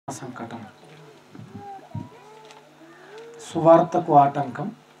సంకటం, సువార్తకు ఆటంకం,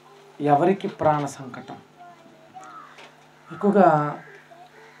 ఎవరికి ప్రాణ సంకటం. ఎక్కువగా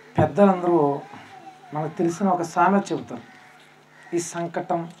పెద్దలందరూ మనకు తెలిసిన ఒక సామెత చెబుతారు, ఈ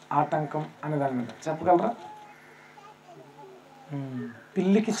సంకటం ఆటంకం అనే దాని మీద చెప్పగలరా?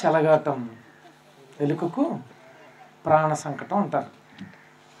 పిల్లికి చెలగాటం, ఎలుకకు ప్రాణ సంకటం అంటారు.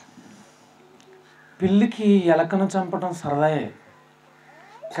 పిల్లికి ఎలకను చంపడం సరదాయే,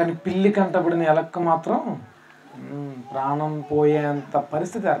 కానీ పిల్లి కంటబడిన ఎలక్క మాత్రం ప్రాణం పోయేంత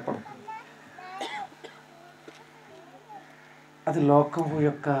పరిస్థితి ఏర్పడుతుంది. అది లోకం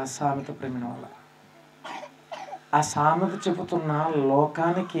యొక్క సామెత ప్రేమిన వల్ల. ఆ సామెత చెబుతున్న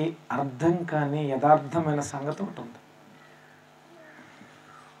లోకానికి అర్థం కాని యథార్థమైన సంగతి ఒకటి ఉంది.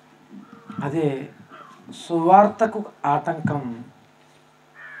 అదే సువార్తకు ఆటంకం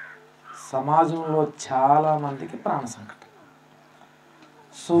సమాజంలో చాలా మందికి ప్రాణ సంకటం.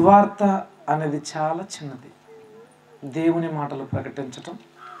 సువార్త అనేది చాలా చిన్నది. దేవుని మాటలు ప్రకటించటం,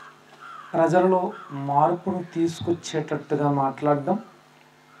 ప్రజలలో మార్పును తీసుకొచ్చేటట్టుగా మాట్లాడడం,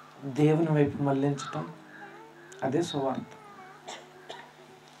 దేవుని వైపు మళ్లించటం, అదే సువార్త.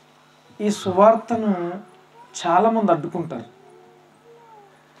 ఈ సువార్తను చాలామంది అడ్డుకుంటారు.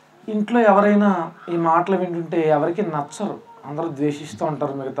 ఇంట్లో ఎవరైనా ఈ మాటలు వింటుంటే ఎవరికి నచ్చరు, అందరూ ద్వేషిస్తూ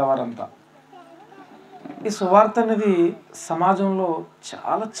ఉంటారు మిగతా వారంతా. ఈ సువార్త అనేది సమాజంలో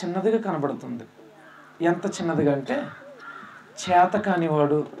చాలా చిన్నదిగా కనబడుతుంది. ఎంత చిన్నదిగా అంటే, చేత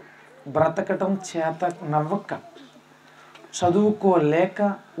కానివాడు, బ్రతకటం చేత నవ్వక, చదువుకోలేక,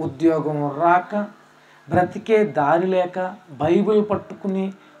 ఉద్యోగం రాక, బ్రతికే దారి లేక, బైబిల్ పట్టుకుని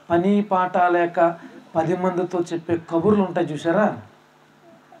పని పాట లేక 10 మందితో చెప్పే కబుర్లు ఉంటాయి చూసారా,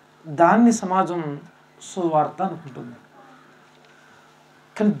 దాన్ని సమాజం సువార్త అనుకుంటుంది.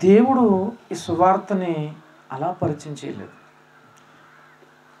 కానీ దేవుడు ఈ సువార్తని అలా పరిచయం చేయలేదు.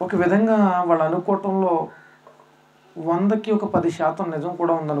 ఒక విధంగా వాళ్ళు అనుకోవటంలో 100కి ఒక 10% నిజం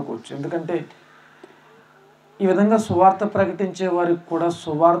కూడా ఉందనుకోవచ్చు. ఎందుకంటే ఈ విధంగా సువార్త ప్రకటించే వారికి కూడా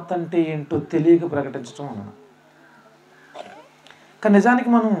సువార్త అంటే ఏంటో తెలియక ప్రకటించడం వలన. కానీ నిజానికి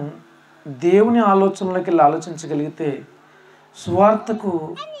మనం దేవుని ఆలోచనలోకి వెళ్ళి ఆలోచించగలిగితే సువార్తకు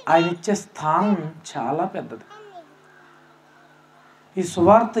ఆయన ఇచ్చే స్థానం చాలా పెద్దది. ఈ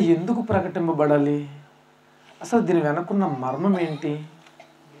సువార్త ఎందుకు ప్రకటింపబడాలి? అసలు దీని వెనుకున్న మర్మం ఏంటి?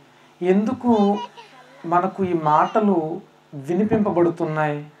 ఎందుకు మనకు ఈ మాటలు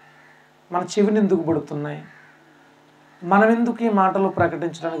వినిపింపబడుతున్నాయి? మన చెవిని ఎందుకు పడుతున్నాయి? మనం ఎందుకు ఈ మాటలు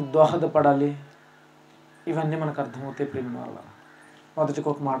ప్రకటించడానికి దోహదపడాలి? ఇవన్నీ మనకు అర్థమవుతాయి ప్రేమ వల్ల. మొదటికి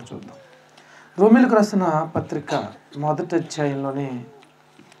ఒక మాట చూద్దాం. రోమీలకు రాసిన పత్రిక 1వ అధ్యాయంలోనే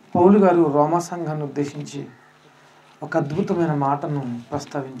పౌలు గారు రోమా సంఘాన్ని ఉద్దేశించి ఒక అద్భుతమైన మాటను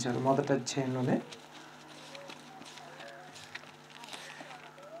ప్రస్తావించారు. 1వ అధ్యాయంలోనే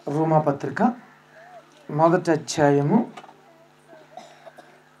రోమా పత్రిక 1వ అధ్యాయము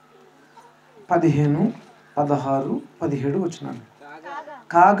 15, 16, 17 వచనాలు.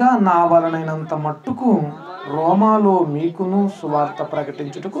 కాగా నా వలనైనంత మట్టుకు రోమాలో మీకును సువార్త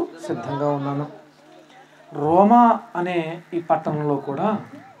ప్రకటించుటకు సిద్ధంగా ఉన్నాను. రోమా అనే ఈ పట్టణంలో కూడా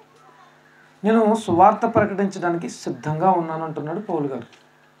నేను సువార్త ప్రకటించడానికి సిద్ధంగా ఉన్నాను అంటున్నాడు పౌలు గారు.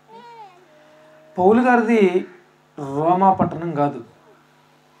 పౌలు గారిది రోమా పట్టణం కాదు.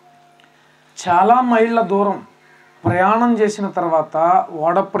 చాలా మైళ్ళ దూరం ప్రయాణం చేసిన తర్వాత,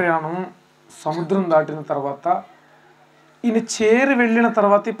 ఓడ ప్రయాణం, సముద్రం దాటిన తర్వాత, ఈయన చేరి వెళ్ళిన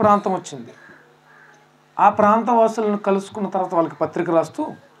తర్వాత ఈ ప్రాంతం వచ్చింది. ఆ ప్రాంత వాసులను కలుసుకున్న తర్వాత వాళ్ళకి పత్రిక రాస్తూ,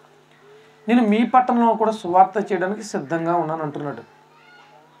 నేను మీ పట్టణంలో కూడా సువార్త చేయడానికి సిద్ధంగా ఉన్నాను అంటున్నాడు.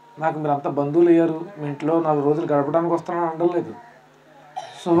 నాకు మీరు అంత బంధువులు అయ్యారు, మీ ఇంట్లో 4 రోజులు గడపడానికి వస్తున్నాను అనలేదు.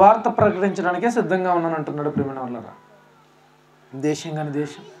 సువార్త ప్రకటించడానికే సిద్ధంగా ఉన్నాను అంటున్నాడు ప్రేమ వాళ్ళరా. దేశం కాని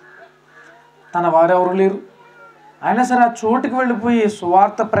దేశం, తన వారెవరు లేరు, అయినా సరే ఆ చోటుకి వెళ్ళిపోయి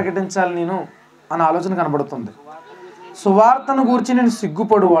సువార్త ప్రకటించాలి నేను అన్న ఆలోచన కనబడుతుంది. సువార్తను గురించి నేను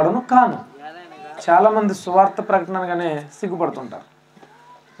సిగ్గుపడువాడను కాను. చాలామంది సువార్త ప్రకటనగానే సిగ్గుపడుతుంటారు.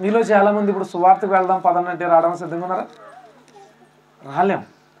 మీలో చాలామంది ఇప్పుడు సువార్తకు వెళ్దాం పదనంటే రావడం సిద్ధంగా ఉన్నారా? రాలేం.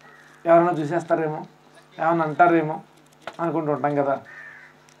 ఎవరైనా చూసేస్తారేమో, ఏమైనా అంటారేమో అనుకుంటూ ఉంటాం కదా.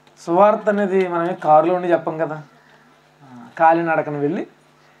 సువార్త అనేది మనమే కారులో ఉండి చెప్పం కదా. కాలినడకన వెళ్ళి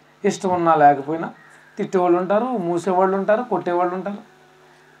ఇష్టం ఉన్నా లేకపోయినా తిట్టేవాళ్ళు ఉంటారు, మూసేవాళ్ళు ఉంటారు, కొట్టేవాళ్ళు ఉంటారు.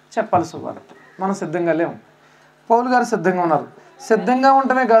 చెప్పాలి సువార్త. మనం సిద్ధంగా లేము. పౌలు గారు సిద్ధంగా ఉన్నారు. సిద్ధంగా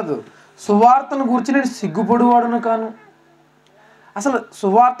ఉండటమే కాదు, సువార్తను గురించి నేను సిగ్గుపడువాడును కాను. అసలు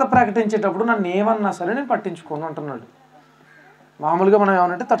సువార్త ప్రకటించేటప్పుడు నన్ను ఏమన్నా సరే నేను పట్టించుకోను అంటున్నాడు. మామూలుగా మనం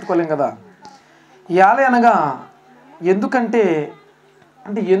ఏమనంటే తట్టుకోలేం కదా. ఇయాల అనగా ఎందుకంటే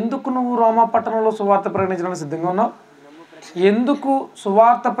ఎందుకు నువ్వు రోమా పట్టణంలో సువార్త ప్రకటించడానికి సిద్ధంగా ఉన్నావు? ఎందుకు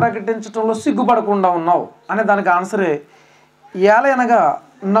సువార్త ప్రకటించడంలో సిగ్గుపడకుండా ఉన్నావు అనే దానికి ఆన్సరే ఏలయనగా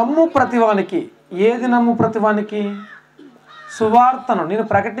నమ్ము ప్రతివానికి. ఏది నమ్ము ప్రతివానికి? సువార్తను, నేను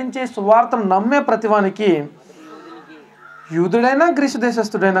ప్రకటించే సువార్తను నమ్మే ప్రతివానికి, యూదుడైనా గ్రీసు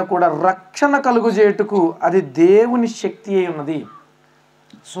దేశస్థుడైనా కూడా రక్షణ కలుగుజేయుటకు అది దేవుని శక్తి అయి ఉన్నది.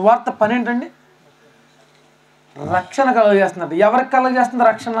 సువార్త పని ఏంటండి? రక్షణ కలుగజేస్తున్నట్టు. ఎవరికి కలుగజేస్తుంది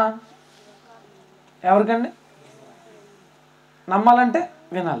రక్షణ? ఎవరికండి? నమ్మాలంటే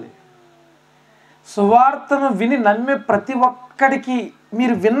వినాలి. సువార్తను విని నమ్మే ప్రతి ఒక్కడికి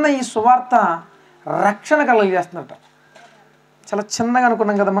మీరు విన్న ఈ సువార్త రక్షణ కలుగజేస్తున్నట్ట. చాలా చిన్నగా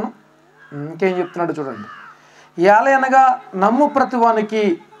అనుకున్నాం కదా మనం. ఇంకేం చెప్తున్నాడు చూడండి. ఏలయనగా నమ్ము ప్రతివానికి,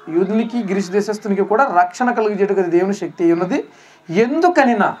 యూదునికి గ్రీసు దేశస్థునికి కూడా రక్షణ కలుగజేయడానికి అది దేవుని శక్తి అయి ఉన్నది.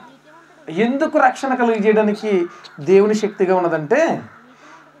 ఎందుకనినా, ఎందుకు రక్షణ కలుగజేయడానికి దేవుని శక్తిగా ఉన్నదంటే,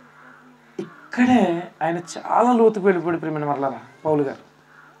 ఇక్కడే ఆయన చాలా లోతుకు వెళ్ళిపోయి ప్రేమ మరలారా పౌలు గారు.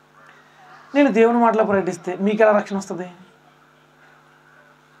 నేను దేవుని మాటలో ప్రకటిస్తే మీకు ఎలా రక్షణ వస్తుంది?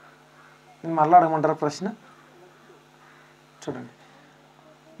 నేను మరలా అడగమంటారా ప్రశ్న? చూడండి,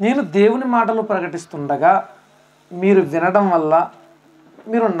 నేను దేవుని మాటలు ప్రకటిస్తుండగా మీరు వినడం వల్ల,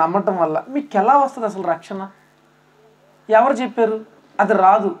 మీరు నమ్మటం వల్ల మీకు ఎలా వస్తుంది అసలు రక్షణ? ఎవరు చెప్పారు? అది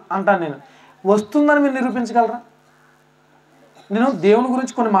రాదు అంటాను నేను. వస్తుందని మీరు నిరూపించగలరా? నేను దేవుని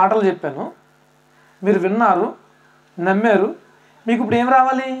గురించి కొన్ని మాటలు చెప్పాను, మీరు విన్నారు, నమ్మారు, మీకు ఇప్పుడు ఏం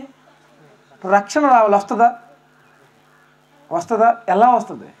రావాలి? రక్షణ రావాలి. వస్తుందా? వస్తుందా? ఎలా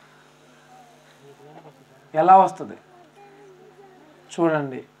వస్తుంది? ఎలా వస్తుంది?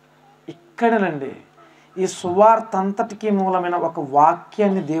 చూడండి, ఇక్కడేనండి ఈ సువార్త అంతటికీ మూలమైన ఒక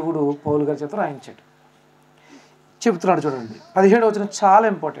వాక్యాన్ని దేవుడు పౌలు గారి చేత రాయించాడు. చెబుతున్నాడు చూడండి, 17వ వచనం చాలా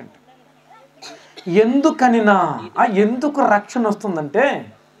ఇంపార్టెంట్. ఎందుకనినా, ఎందుకు రక్షణ వస్తుందంటే,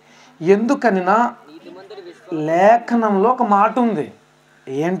 ఎందుకనినా లేఖనంలో ఒక మాట ఉంది.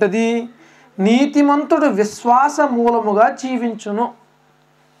 ఏంటది? నీతిమంతుడు విశ్వాస మూలముగా జీవించును.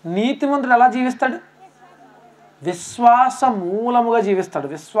 నీతిమంతుడు ఎలా జీవిస్తాడు? విశ్వాస మూలముగా జీవిస్తాడు.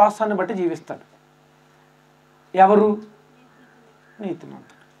 విశ్వాసాన్ని బట్టి జీవిస్తాడు. ఎవరు?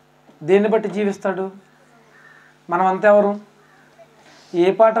 నీతిమంతుడు. దేన్ని బట్టి జీవిస్తాడు? మనం అంతా ఎవరు? ఏ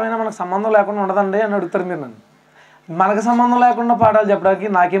పాఠమైనా మనకు సంబంధం లేకుండా ఉండదండి అని అడుగుతారు మీరు నన్ను. మనకు సంబంధం లేకుండా పాఠాలు చెప్పడానికి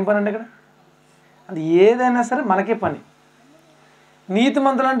నాకేం పని అండి ఇక్కడ? అది ఏదైనా సరే మనకే పని.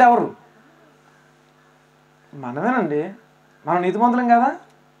 నీతిమంతులు అంటే ఎవరు? మనమేనండి. మనం నీతిమంతులం కదా?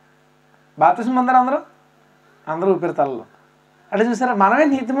 బాప్తిస్మం పొందారు అందరూ? అందరూ ఊపిరితలలో. అంటే చూసారా, మనమే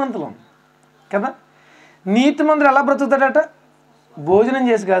నీతిమంతులం కదా. నీతిమంతుడు ఎలా బ్రతుకుతాడట? భోజనం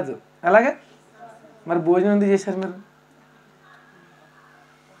చేసి కాదు. అలాగే మరి భోజనం ఎందుకు చేశారు మీరు?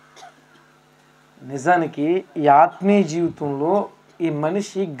 నిజానికి ఈ ఆత్మీయ జీవితంలో ఈ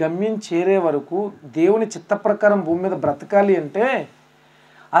మనిషి గమ్యం చేరే వరకు దేవుని చిత్త ప్రకారం భూమి మీద బ్రతకాలి అంటే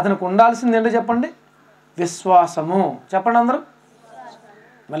అతనికి ఉండాల్సింది ఏంటో చెప్పండి? విశ్వాసము. చెప్పండి అందరూ,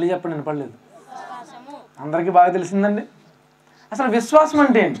 మళ్ళీ చెప్పండి, వినపడలేదు. అందరికీ బాగా తెలిసిందండి. అసలు విశ్వాసం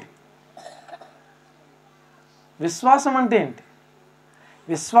అంటే ఏంటి? విశ్వాసం అంటే ఏంటి?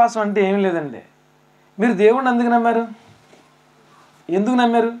 విశ్వాసం అంటే ఏమి లేదండి. మీరు దేవుణ్ణి ఎందుకు నమ్మారు? ఎందుకు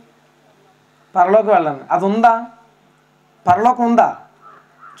నమ్మారు? పరలోకం వెళ్ళండి. అది ఉందా? పరలోకం ఉందా?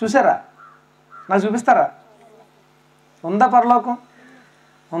 చూసారా? నాకు చూపిస్తారా? ఉందా పరలోకం?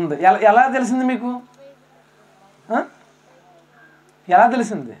 ఉంది. ఎలా తెలిసింది మీకు? ఎలా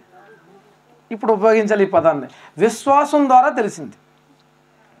తెలిసింది? ఇప్పుడు ఉపయోగించాలి ఈ పదాన్ని. విశ్వాసం ద్వారా తెలిసింది.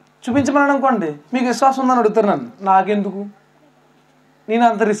 చూపించమని అనుకోండి, మీకు విశ్వాసం ఉందని అడుగుతారు నన్ను. నాకెందుకు? నేను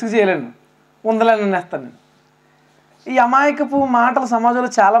అంత రిస్క్ చేయలేను, ఉందలేని నేస్తాను నేను. ఈ అమాయకపు మాటలు సమాజంలో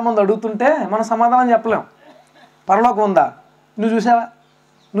చాలామంది అడుగుతుంటే మనం సమాధానం చెప్పలేం. పరలోకం ఉందా? నువ్వు చూసావా?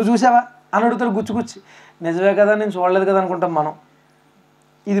 నువ్వు చూసావా అని అడుగుతాడు గుచ్చి. నిజమే కదా, నేను చూడలేదు కదా అనుకుంటాం మనం.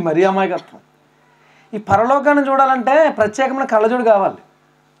 ఇది మరీ అమాయకత్వం. ఈ పరలోకాన్ని చూడాలంటే ప్రత్యేకమైన కళ్ళజోడు కావాలి.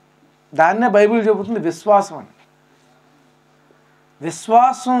 దాన్నే బైబిల్ చెబుతుంది విశ్వాసం అని.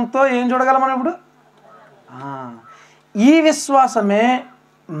 విశ్వాసంతో ఏం చూడగలం మనం ఇప్పుడు? ఈ విశ్వాసమే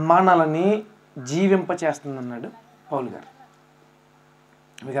మనల్ని జీవింపచేస్తుందన్నాడు పౌలు గారు.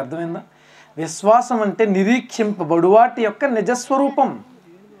 మీకు అర్థమైందా? విశ్వాసం అంటే నిరీక్షింపబడు వాటి యొక్క నిజస్వరూపం.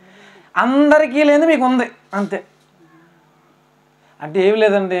 అందరికీ లేని మీకు ఉంది అంతే. అంటే ఏమి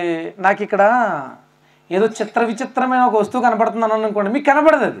లేదండి, నాకు ఇక్కడ ఏదో చిత్ర విచిత్రమైన ఒక వస్తువు కనపడుతుందని అనుకోండి, మీకు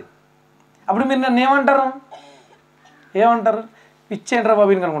కనపడదు అది. అప్పుడు మీరు నన్ను ఏమంటారు? పిచ్చేంట్రా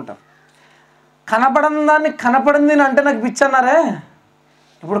బాబు అని కనుకుంటారు. కనపడని దాన్ని కనపడింది అంటే నాకు పిచ్చి అన్నారే.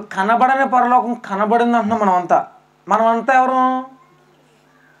 ఇప్పుడు కనబడని పరలోకం కనబడింది అంటున్నాం మనమంతా ఎవరు?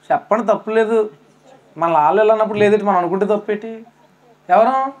 చెప్పండి, తప్పు లేదు. మన వాళ్ళు వెళ్ళినప్పుడు లేదంటే మనం అనుకుంటే తప్పేటి?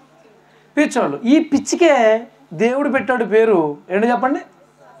 ఎవరు? పిచ్చోళ్ళు. ఈ పిచ్చికే దేవుడు పెట్టాడు పేరు ఏంటి చెప్పండి,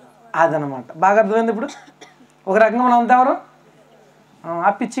 అదనమాట. బాగా అర్థమైంది. ఇప్పుడు ఒక రకంగా మనం అంతా ఎవరు,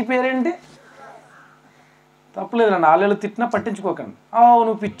 ఆ పిచ్చి పేరేంటి, తప్పులేదండి, వాళ్ళు తిట్టినా పట్టించుకోకండి.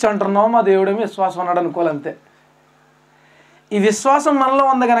 నువ్వు పిచ్చి అంటున్నావు, మా దేవుడేమో విశ్వాసం అన్నాడు అనుకోవాలంతే. ఈ విశ్వాసం మనలో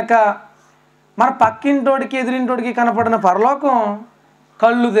ఉంది కనుక మన పక్కింటోడికి ఎదిరింటోడికి కనపడిన పరలోకం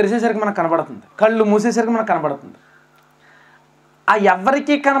కళ్ళు తెరిచేసరికి మనకు కనబడుతుంది, కళ్ళు మూసేసరికి మనకు కనబడుతుంది. ఆ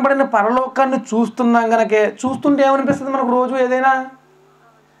ఎవరికి కనబడిన పరలోకాన్ని చూస్తున్నాం కనుకే, చూస్తుంటే ఏమనిపిస్తుంది మనకు, రోజు ఏదైనా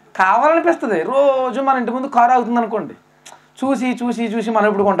కావాలనిపిస్తుంది. రోజు మన ఇంటి ముందు కారు ఆగుతుంది అనుకోండి, చూసి చూసి చూసి మనం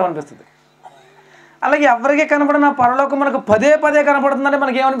ఎప్పుడు కొంటామనిపిస్తుంది. అలాగే ఎవరికి కనబడిన పరలోకం మనకు పదే పదే కనబడుతుందంటే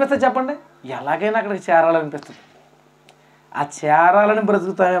మనకి ఏమనిపిస్తుంది చెప్పండి, ఎలాగైనా అక్కడికి చేరాలనిపిస్తుంది. ఆ చేరాలని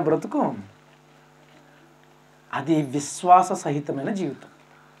బ్రతుకుతామే బ్రతుకు, అది విశ్వాస సహితమైన జీవితం.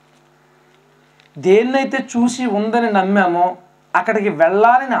 దేన్నైతే చూసి ఉందని నమ్మామో, అక్కడికి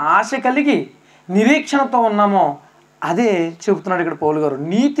వెళ్ళాలని ఆశ కలిగి నిరీక్షణతో ఉన్నామో అదే చెబుతున్నాడు ఇక్కడ పౌలు గారు.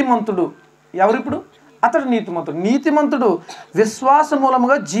 నీతిమంతుడు ఎవరిప్పుడు, అతడు నీతిమంతుడు. నీతిమంతుడు విశ్వాస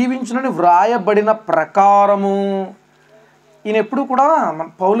మూలముగా జీవించునని వ్రాయబడిన ప్రకారము. ఈయన ఎప్పుడు కూడా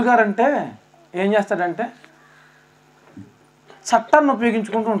పౌలు గారు అంటే ఏం చేస్తాడంటే చట్టాన్ని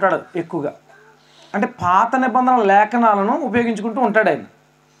ఉపయోగించుకుంటూ ఉంటాడు ఎక్కువగా. అంటే పాత నిబంధన లేఖనాలను ఉపయోగించుకుంటూ ఉంటాడు ఆయన.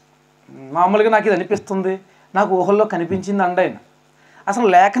 మామూలుగా నాకు ఇది అనిపిస్తుంది, నాకు ఊహల్లో కనిపించింది అండి ఆయన. అసలు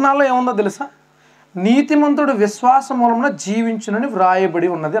లేఖనాల్లో ఏముందో తెలుసా, నీతిమంతుడు విశ్వాస మూలమున జీవించునని వ్రాయబడి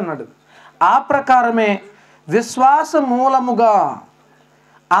ఉన్నది అన్నాడు. ఆ ప్రకారమే విశ్వాస మూలముగా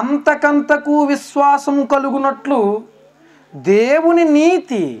అంతకంతకు విశ్వాసము కలుగునట్లు దేవుని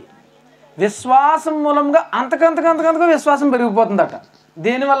నీతి విశ్వాసం మూలంగా అంతకంతకంతకంతకు విశ్వాసం పెరిగిపోతుందట.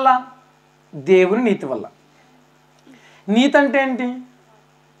 దేనివల్ల, దేవుని నీతి వల్ల. నీతి అంటే ఏంటి,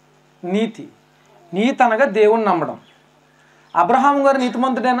 నీతి అనగా దేవుని నమ్మడం. అబ్రహాం గారు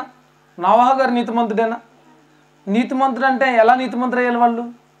నీతిమంతుడేనా, నోవహు గారు నీతిమంతుడేనా? నీతిమంతుడు అంటే ఎలా నీతిమంతుడు అయ్యారు వాళ్ళు?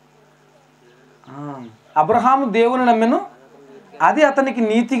 అబ్రహాము దేవుని నమ్మెను, అది అతనికి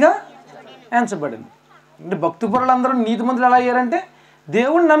నీతిగా ఎంచబడింది. అంటే భక్తిపరులందరూ నీతిమంతులు ఎలా అయ్యారంటే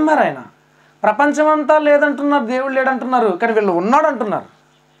దేవుని నమ్మారు. ఆయన ప్రపంచమంతా లేదంటున్నారు, దేవుడు లేడంటున్నారు, కానీ వీళ్ళు ఉన్నాడు అంటున్నారు.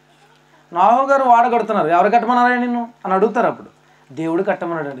 నోవహు గారు వాడ కడుతున్నారు, ఎవరు కట్టమన్నారా నిన్ను అని అడుగుతారు. అప్పుడు దేవుడు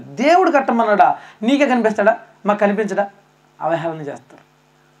కట్టమన్నాడు అండి. దేవుడు కట్టమన్నాడా, నీకే కనిపిస్తాడా, మాకు కనిపించడా? అవహేళన చేస్తారు.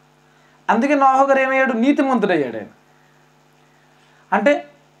 అందుకే నోవహు గారు ఏమయ్యాడు, నీతిమంతుడయ్యాడు ఆయన. అంటే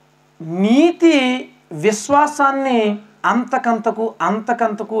నీతి విశ్వాసాన్ని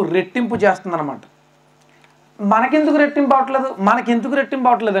అంతకంతకు రెట్టింపు చేస్తుందన్నమాట. మనకెందుకు రెట్టింపు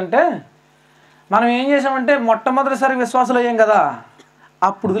అవట్లేదు అంటే మనం ఏం చేసామంటే మొట్టమొదటిసారి విశ్వాసులు అయ్యాం కదా,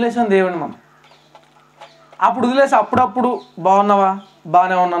 అప్పుడు వదిలేసాం దేవుని. మనం అప్పుడు వదిలేసి అప్పుడప్పుడు బాగున్నావా,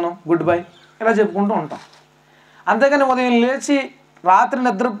 బాగానే ఉన్నాను, గుడ్ బై ఇలా చెప్పుకుంటూ ఉంటాం. అంతేగాని ఉదయం లేచి రాత్రి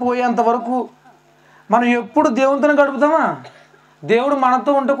నిద్రపోయేంత వరకు మనం ఎప్పుడు దేవునితోనే గడుపుతామా? దేవుడు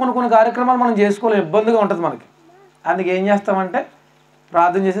మనతో ఉంటే కొన్ని కార్యక్రమాలు మనం చేసుకోలేం, ఇబ్బందిగా ఉంటుంది మనకి. అందుకే ఏం చేస్తామంటే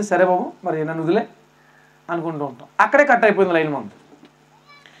ప్రార్థన చేసి సరే బాబు మరి నన్ను వదిలే అనుకుంటూ ఉంటాం. అక్కడే కట్ అయిపోయింది లైన్ మంది.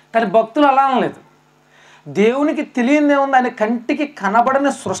 కానీ భక్తులు అలా అనలేదు. దేవునికి తెలియనిది ఏముంది, ఆయన కంటికి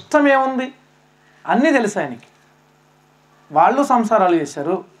కనబడని సృష్టం ఏముంది, అన్నీ తెలుసు ఆయనకి. వాళ్ళు సంసారాలు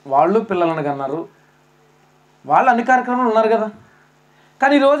చేశారు, వాళ్ళు పిల్లలను కన్నారు, వాళ్ళు అన్ని కార్యక్రమాలు ఉన్నారు కదా.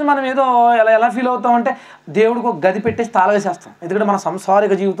 కానీ ఈరోజు మనం ఏదో ఎలా ఫీల్ అవుతామంటే దేవుడికి ఒక గది పెట్టేసి తాళం వేసేస్తాం, ఎందుకంటే మన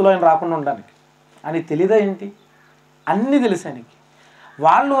సంసారిక జీవితంలో ఆయన రాకుండా ఉండడానికి. అని తెలీదా ఏంటి, అన్నీ తెలుసు ఆయనకి.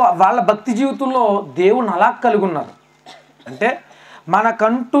 వాళ్ళ భక్తి జీవితంలో దేవుని అలా కలిగి ఉన్నారు. అంటే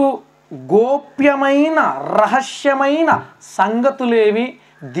మనకంటూ గోప్యమైన రహస్యమైన సంగతులేవి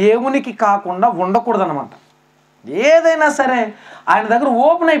దేవునికి కాకుండా ఉండకూడదన్నమాట. ఏదైనా సరే ఆయన దగ్గర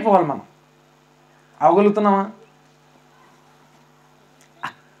ఓపెన్ అయిపోవాలి. మనం అవగలుగుతున్నామా?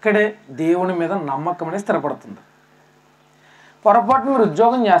 అక్కడే దేవుని మీద నమ్మకం అనేది స్థిరపడుతుంది. పొరపాటు మీరు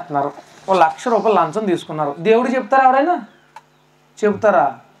ఉద్యోగం చేస్తున్నారు, ₹1,00,000 లంచం తీసుకున్నారు, దేవుడు చెప్తారా? ఎవరైనా చెబుతారా?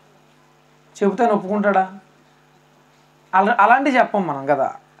 చెబితే ఒప్పుకుంటాడా? అలాంటివి చెప్పం మనం కదా,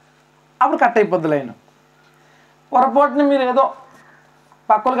 అప్పుడు కట్ అయిపోద్ది లైన్. పొరపాటుని మీరు ఏదో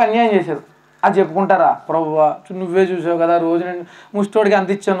పక్కలకి అన్యాయం చేశారు, అది చెప్పుకుంటారా? ప్రభువా నువ్వే చూసావు కదా, రోజు నేను ముష్టోడికి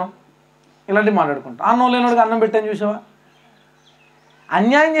అంత ఇచ్చాను, ఇలాంటివి మాట్లాడుకుంటాం. అన్నం లేనోడికి అన్నం పెట్టాను చూసావా?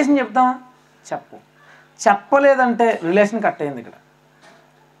 అన్యాయం చేసి చెప్తామా? చెప్పలేదంటే రిలేషన్ కట్ అయింది. ఇక్కడ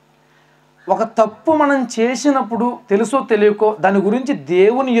ఒక తప్పు మనం చేసినప్పుడు తెలుసో తెలియకో దాని గురించి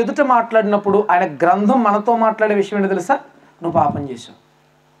దేవుని ఎదుట మాట్లాడినప్పుడు ఆయన గ్రంథం మనతో మాట్లాడే విషయం ఏంటో తెలుసా? నువ్వు పాపం చేసావు,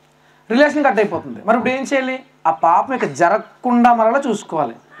 రిలేషన్ కట్ అయిపోతుంది. మరి ఇప్పుడు ఏం చేయాలి? ఆ పాపం ఇక జరగకుండా మరలా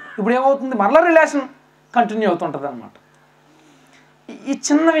చూసుకోవాలి. ఇప్పుడు ఏమవుతుంది? మరలా రిలేషన్ కంటిన్యూ అవుతుంటుంది అన్నమాట. ఈ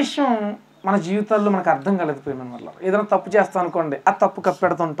చిన్న విషయం మన జీవితాల్లో మనకు అర్థం కాలేదు. ప్రేమ వల్ల ఏదైనా తప్పు చేస్తాం అనుకోండి, ఆ తప్పు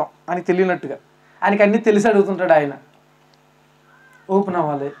కప్పెడుతుంటాం అని తెలియనట్టుగా. ఆయనకి అన్నీ తెలిసి అడుగుతుంటాడు. ఆయన ఓపెన్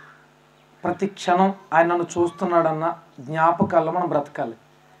అవ్వాలి. ప్రతి క్షణం ఆయన నన్ను చూస్తున్నాడన్న జ్ఞాపకాల్లో మనం బ్రతకాలి.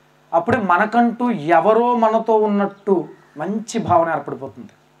 అప్పుడే మనకంటూ ఎవరో మనతో ఉన్నట్టు మంచి భావన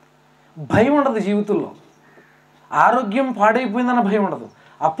ఏర్పడిపోతుంది. భయం ఉండదు జీవితంలో. ఆరోగ్యం పాడైపోయిందన్న భయం ఉండదు,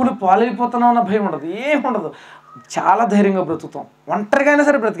 అప్పులు పాలైపోతున్నాం అన్న భయం ఉండదు, ఏముండదు. చాలా ధైర్యంగా బ్రతుకుతాం. ఒంటరిగా అయినా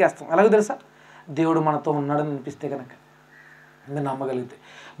సరే బ్రతికేస్తాం. ఎలాగో తెలుసా? దేవుడు మనతో ఉన్నాడని అనిపిస్తే కనుక, మీరు నమ్మగలిగితే.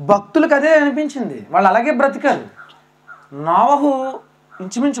 భక్తులకు అదే అనిపించింది, వాళ్ళు అలాగే బ్రతికారు. నోవహు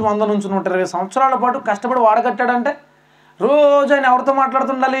ఇంచుమించు 100 నుంచి 120 సంవత్సరాల పాటు కష్టపడి వాడగట్టాడంటే రోజు ఆయన ఎవరితో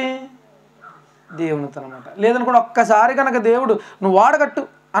మాట్లాడుతుండాలి? దేవునితో అనమాట. లేదని కూడా ఒక్కసారి కనుక దేవుడు నువ్వు వాడగట్టు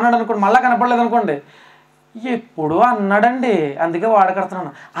అన్నాడు అనుకోండి, మళ్ళీ కనపడలేదు అనుకోండి, ఎప్పుడు అన్నాడండి అందుకే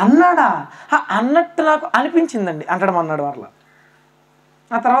వాడకడుతున్నాను అన్నాడా, అన్నట్టు నాకు అనిపించిందండి అంటాడు అన్నాడు. వాళ్ళ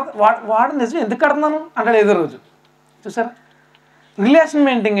ఆ తర్వాత వాడు నిజం ఎందుకు కడుతున్నాను అంటాడు ఏదో రోజు. చూసారా? రిలేషన్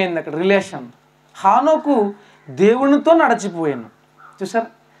మెయింటైన్ అయింది అక్కడ. రిలేషన్. హానోకు దేవునితో నడిచిపోయాను. చూసారా?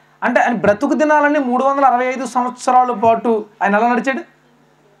 అంటే ఆయన బ్రతుకు దినాలన్నీ 365 సంవత్సరాల పాటు ఆయన ఎలా నడిచాడు?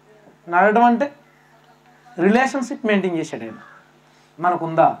 నడవడం అంటే రిలేషన్షిప్ మెయింటైన్ చేశాడు ఆయన.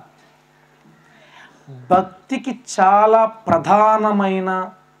 మనకుందా? భక్తికి చాలా ప్రధానమైన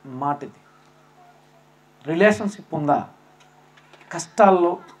మాట ఇది. రిలేషన్షిప్ ఉందా?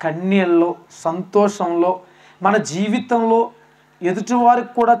 కష్టాల్లో, కన్నీళ్ళలో, సంతోషంలో, మన జీవితంలో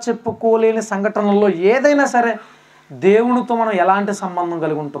ఎదుటివారికి కూడా చెప్పుకోలేని సంఘటనల్లో ఏదైనా సరే దేవునితో మనం ఎలాంటి సంబంధం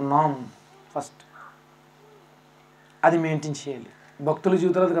కలిగి ఉంటున్నాం, ఫస్ట్ అది మెయింటైన్ చేయాలి. భక్తుల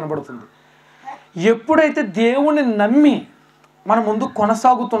జీవితంలో అది కనబడుతుంది. ఎప్పుడైతే దేవుణ్ణి నమ్మి మనం ముందు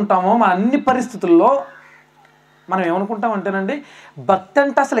కొనసాగుతుంటామో మన అన్ని పరిస్థితుల్లో మనం ఏమనుకుంటామంటేనండి, భక్తి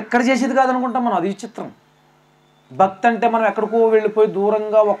అంటే అసలు ఎక్కడ చేసేది కాదనుకుంటాం మనం. అది విచిత్రం. భక్తి అంటే మనం ఎక్కడికో వెళ్ళిపోయి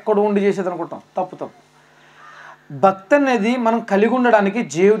దూరంగా ఒక్కడు ఉండి చేసేది అనుకుంటాం. తప్పు. భక్తి అనేది మనం కలిగి ఉండడానికి,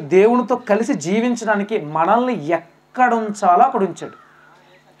 దేవునితో కలిసి జీవించడానికి మనల్ని ఎక్కడ ఉంచాలో అక్కడ ఉంచాడు.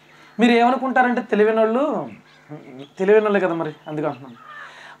 మీరు ఏమనుకుంటారంటే తెలివైన వాళ్ళే కదా మరి, అందుకే అంటున్నాను.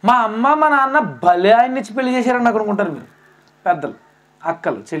 మా అమ్మ మా నాన్న భలే ఆయన ఇచ్చి పెళ్లి చేశారని నాకు అనుకుంటారు మీరు, పెద్దలు,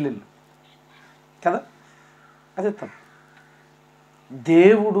 అక్కలు, చెల్లెళ్ళు కదా. అదే తప్పు.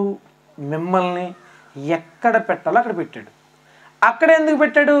 దేవుడు మిమ్మల్ని ఎక్కడ పెట్టాలో అక్కడ పెట్టాడు. అక్కడ ఎందుకు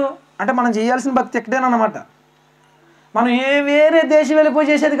పెట్టాడు అంటే మనం చేయాల్సిన భక్తి ఎక్కడేనమాట. మనం వేరే దేశం వెళ్ళిపోయి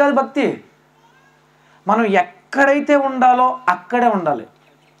చేసేది కాదు భక్తి. మనం ఎక్కడైతే ఉండాలో అక్కడే ఉండాలి.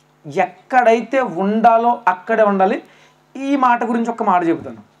 ఎక్కడైతే ఉండాలో అక్కడే ఉండాలి. ఈ మాట గురించి ఒక మాట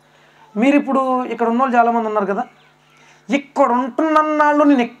చెబుతాను. మీరు ఇప్పుడు ఇక్కడ ఉన్న వాళ్ళు చాలామంది ఉన్నారు కదా, ఇక్కడ ఉంటున్నాళ్ళు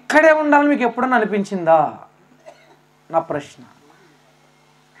నేను ఎక్కడే ఉండాలని మీకు ఎప్పుడన్నా అనిపించిందా? నా ప్రశ్న.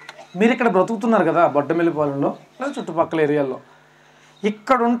 మీరు ఇక్కడ బ్రతుకుతున్నారు కదా బొడ్డమిల్లిపాలెంలో లేదా చుట్టుపక్కల ఏరియాల్లో,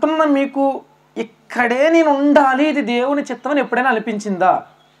 ఇక్కడ ఉంటున్న మీకు ఇక్కడే నేను ఉండాలి, ఇది దేవుని చిత్తం అని ఎప్పుడైనా అనిపించిందా?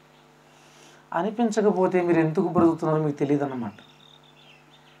 అనిపించకపోతే మీరు ఎందుకు బ్రతుకుతున్నారో మీకు తెలియదు అన్నమాట.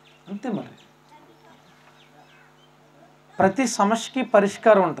 అంతే. మరి ప్రతి సమస్యకి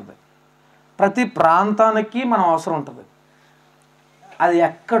పరిష్కారం ఉంటుంది, ప్రతి ప్రాంతానికి మనం అవసరం ఉంటుంది. అది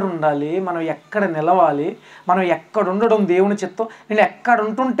ఎక్కడ ఉండాలి, మనం ఎక్కడ నిలవాలి, మనం ఎక్కడ ఉండడం దేవుని చిత్తం. నేను ఎక్కడ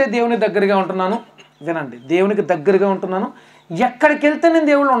ఉంటుంటే దేవుని దగ్గరగా ఉంటున్నాను. వినండి, దేవునికి దగ్గరగా ఉంటున్నాను. ఎక్కడికి వెళ్తే నేను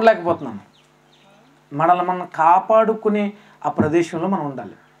దేవుళ్ళు ఉండలేకపోతున్నాను. మనల్ని మనం కాపాడుకునే ఆ ప్రదేశంలో మనం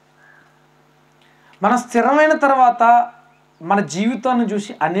ఉండాలి. మనం స్థిరమైన తర్వాత మన జీవితాన్ని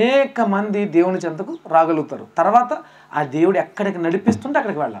చూసి అనేక మంది దేవుని చెంతకు రాగలుగుతారు. తర్వాత ఆ దేవుడు ఎక్కడికి నడిపిస్తుంటే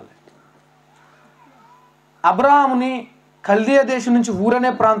అక్కడికి వెళ్ళాలి. అబ్రాహాముని కల్దీయ దేశం నుంచి,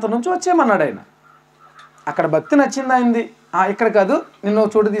 ఊరనే ప్రాంతం నుంచి వచ్చేయమన్నాడు ఆయన. అక్కడ భక్తి నచ్చింది అయింది. ఇక్కడ కాదు, నిన్ను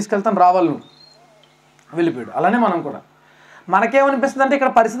చోటు తీసుకెళ్తాను, రావాలి నువ్వు, వెళ్ళిపోయాడు. అలానే మనం కూడా మనకేమనిపిస్తుంది అంటే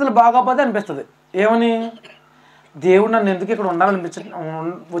ఇక్కడ పరిస్థితులు బాగోపోతే అనిపిస్తుంది. ఏమని? దేవుడు నన్ను ఎందుకు ఇక్కడ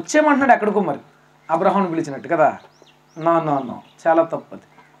వచ్చేయమంటున్నాడు ఎక్కడికో. మరి అబ్రహాముని పిలిచినట్టు కదా. నో, చాలా తప్పది.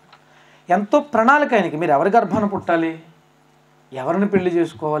 ఎంతో ప్రణాళిక ఆయనకి. మీరు ఎవరి గర్భాన పుట్టాలి, ఎవరిని పెళ్లి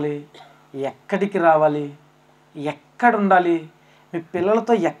చేసుకోవాలి, ఎక్కడికి రావాలి, ఎక్కడ ఉండాలి, మీ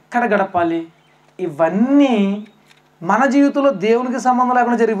పిల్లలతో ఎక్కడ గడపాలి, ఇవన్నీ మన జీవితంలో దేవునికి సంబంధం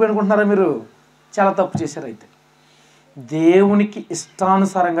లేకుండా జరిగిపోయి అనుకుంటున్నారా మీరు? చాలా తప్పు చేశారు. అయితే దేవునికి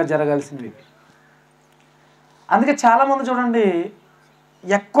ఇష్టానుసారంగా జరగాల్సినవి. అందుకే చాలామంది చూడండి,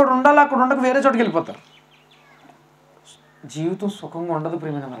 ఎక్కడ ఉండాలో అక్కడ ఉండక వేరే చోటుకి వెళ్ళిపోతారు. జీవితం సుఖంగా ఉండదు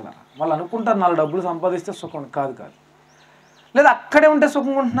ప్రియమైన వల్ల. వాళ్ళు అనుకుంటారు 4 డబ్బులు సంపాదిస్తే సుఖం. కాదు. లేదా అక్కడే ఉంటే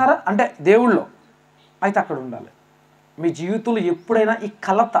సుఖంగా ఉంటున్నారా అంటే దేవుళ్ళో, అయితే అక్కడ ఉండాలి. మీ జీవితంలో ఎప్పుడైనా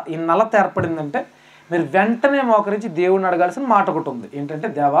ఈ నలత ఏర్పడిందంటే మీరు వెంటనే మోకరించి దేవుడిని అడగాల్సిన మాట ఒకటి ఉంది. ఏంటంటే,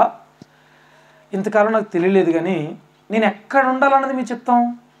 దేవా, ఇంతకాలం నాకు తెలియలేదు కానీ నేను ఎక్కడ ఉండాలన్నది మీ చిత్తం,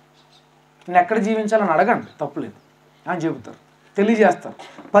 నేను ఎక్కడ జీవించాలని అడగండి, తప్పులేదు అని చెబుతారు, తెలియజేస్తారు.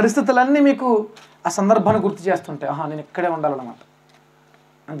 పరిస్థితులన్నీ మీకు ఆ సందర్భాన్ని గుర్తు చేస్తుంటే నేను ఇక్కడే ఉండాలన్నమాట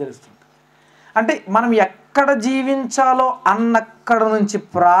అని తెలుస్తుంది. అంటే మనం ఎక్కడ జీవించాలో అన్నక్కడ నుంచి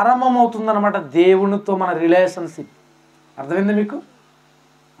ప్రారంభమవుతుందన్నమాట దేవునితో మన రిలేషన్షిప్. అర్థమైంది మీకు?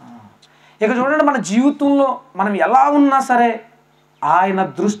 ఇక చూడండి, మన జీవితంలో మనం ఎలా ఉన్నా సరే ఆయన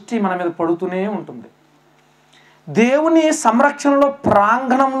దృష్టి మన మీద పడుతూనే ఉంటుంది. దేవుని సంరక్షణలో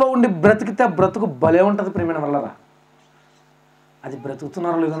ప్రాంగణంలో ఉండి బ్రతికితే బ్రతుకు భలే ఉంటుంది ప్రియమైన వల్లరా. అది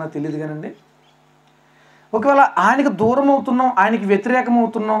బ్రతుకుతున్నారో లేదో నాకు తెలియదు కానండి, ఒకవేళ ఆయనకు దూరం అవుతున్నాం, ఆయనకి వ్యతిరేకం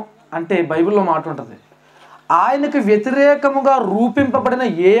అవుతున్నాం అంటే బైబిల్లో మాట ఉంటుంది, ఆయనకు వ్యతిరేకముగా రూపింపబడిన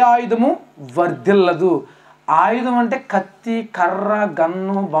ఏ ఆయుధము వర్ధిల్లదు. ఆయుధం అంటే కత్తి, కర్ర,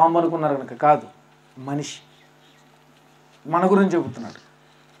 గన్ను, బాంబు అనుకున్నారు కనుక కాదు, మనిషి. మన గురించి చెబుతున్నాడు.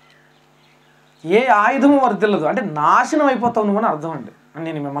 ఏ ఆయుధము వర్ధిల్లదు అంటే నాశనం అయిపోతావు నువ్వు అని అర్థం అండి.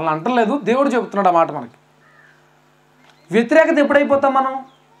 నేను మిమ్మల్ని అంటలేదు, దేవుడు చెబుతున్నాడు ఆ మాట మనకి. వ్యతిరేకత ఎప్పుడైపోతాం మనం?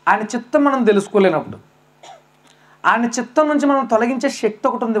 ఆయన చిత్తం మనం తెలుసుకోలేనప్పుడు. ఆయన చిత్తం నుంచి మనం తొలగించే శక్తి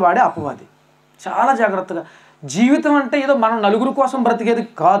ఒకటి ఉంది, వాడే అపవాది. చాలా జాగ్రత్తగా. జీవితం అంటే ఏదో మనం నలుగురు కోసం బ్రతికేది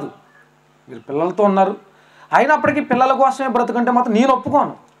కాదు. మీరు పిల్లలతో ఉన్నారు, అయినప్పటికీ పిల్లల కోసమే బ్రతుకంటే మాత్రం నేను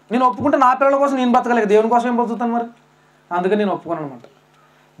ఒప్పుకోను. నేను ఒప్పుకుంటే నా పిల్లల కోసం నేను బ్రతకలేక దేవుని కోసం ఏం బ్రతుకుతాను మరి? అందుకని నేను ఒప్పుకోను అనమాట.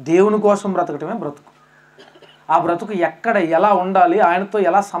 దేవుని కోసం బ్రతకటమే బ్రతుకు. ఆ బ్రతుకు ఎక్కడ ఎలా ఉండాలి, ఆయనతో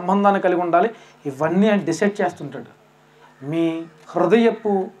ఎలా సంబంధాన్ని కలిగి ఉండాలి, ఇవన్నీ ఆయన డిసైడ్ చేస్తుంటాడు. మీ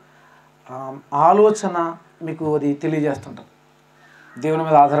హృదయపు ఆలోచన మీకు అది తెలియజేస్తుంటుంది. దేవుని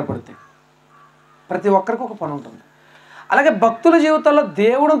మీద ఆధారపడితే ప్రతి ఒక్కరికి ఒక పని ఉంటుంది. అలాగే భక్తుల జీవితాల్లో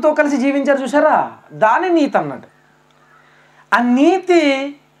దేవుడితో కలిసి జీవించారు చూసారా, దాని నీతి అన్నాడు. ఆ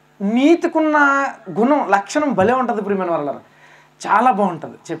నీతికున్న గుణం, లక్షణం భలే ఉంటుంది ప్రియమైన వాళ్ళ. చాలా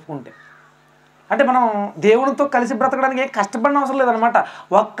బాగుంటుంది చెప్పుకుంటే. అంటే మనం దేవుడితో కలిసి బ్రతకడానికి ఏం కష్టపడిన అవసరం లేదనమాట.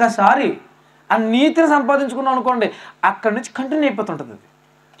 ఒక్కసారి ఆ నీతిని సంపాదించుకున్నాం అనుకోండి, అక్కడి నుంచి కంటిన్యూ అయిపోతుంటుంది. అది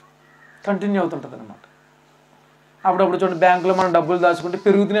కంటిన్యూ అవుతుంటుంది అనమాట. అప్పుడప్పుడు చూడండి, బ్యాంకులో మనం డబ్బులు దాచుకుంటే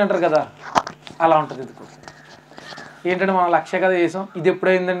పెరుగుతూనే అంటారు కదా, అలా ఉంటుంది. ఇది కూడా ఏంటంటే మనం 1,00,000 కదా వేసాం, ఇది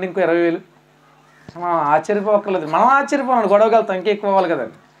ఎప్పుడైందండి ఇంకో 20,000. మనం ఆశ్చర్యపోక్కర్లేదు, మనం ఆశ్చర్యపోవాలి, గొడవగలుగుతాం, ఇంకా ఎక్కువ అవ్వాలి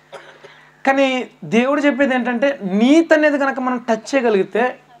కదండి. కానీ దేవుడు చెప్పేది ఏంటంటే, నీతి అనేది కనుక మనం టచ్ చేయగలిగితే,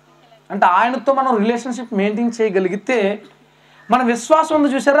 అంటే ఆయనతో మనం రిలేషన్షిప్ మెయింటైన్ చేయగలిగితే, మన విశ్వాసం ఉంది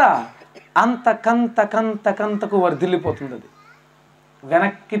చూసారా, అంతకంతకు వర్ధిల్లిపోతుంది. అది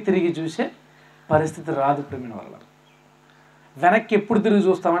వెనక్కి తిరిగి చూసే పరిస్థితి రాదు ప్రేమిన వల్ల. వెనక్కి ఎప్పుడు తిరిగి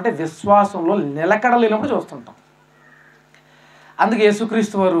చూస్తామంటే విశ్వాసంలో నిలకడలేనప్పుడు చూస్తుంటాం. అందుకే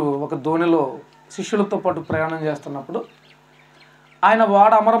యేసుక్రీస్తు వారు ఒక దోణిలో శిష్యులతో పాటు ప్రయాణం చేస్తున్నప్పుడు ఆయన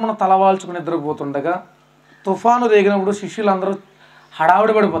వాడ అమరమున తలవాల్చుకుని నిద్రపోతుండగా తుఫాను రేగినప్పుడు శిష్యులందరూ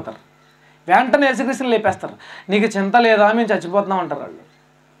హడావుడి పడిపోతారు. వెంటనే యేసుక్రీస్తుని లేపేస్తారు. నీకు చింత లేదా, మేము చచ్చిపోతున్నాం అంటారు వాళ్ళు.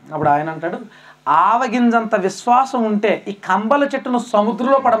 అప్పుడు ఆయన అంటాడు, ఆవగింజంత విశ్వాసం ఉంటే ఈ కంబల చెట్టును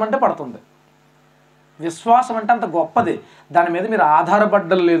సముద్రంలో పడమంటే పడుతుంది. విశ్వాసం అంటే అంత గొప్పది, దాని మీద మీరు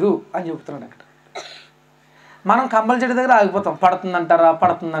ఆధారపడ్డం లేదు అని చెబుతున్నాడు అక్కడ. మనం కంబల చెట్టు దగ్గర ఆగిపోతాం,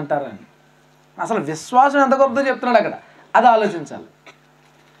 పడుతుందంటారా అని. అసలు విశ్వాసం ఎంత గొప్పదో చెప్తున్నాడు అక్కడ, అది ఆలోచించాలి.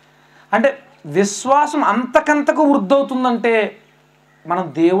 అంటే విశ్వాసం అంతకంతకు వృద్ధి అవుతుందంటే మనం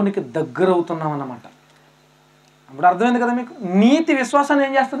దేవునికి దగ్గర అవుతున్నాం అన్నమాట. అప్పుడు అర్థమైంది కదా మీకు. నీతి విశ్వాసాన్ని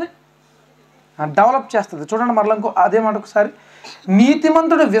ఏం చేస్తుంది? డెవలప్ చేస్తుంది. చూడండి మరలా అదే మాట ఒకసారి.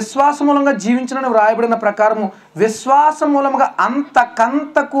 నీతిమంతుడు విశ్వాస మూలంగా జీవించనని వ్రాయబడిన ప్రకారము విశ్వాస మూలముగా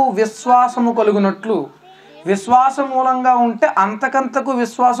అంతకంతకు విశ్వాసము కలుగునట్లు, విశ్వాసం మూలంగా ఉంటే అంతకంతకు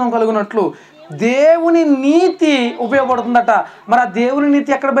విశ్వాసం కలుగునట్లు దేవుని నీతి ఉపయోగపడుతుందట. మరి ఆ దేవుని నీతి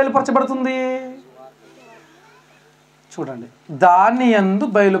ఎక్కడ బయలుపరచబడుతుంది? చూడండి, దాని యందు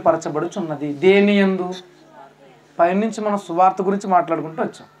బయలుపరచబడుచున్నది. దేని యందు? పైనుంచి మనం సువార్త గురించి మాట్లాడుకుంటూ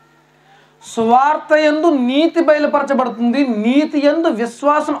వచ్చాం. సువార్త యందు నీతి బయలుపరచబడుతుంది. నీతి యందు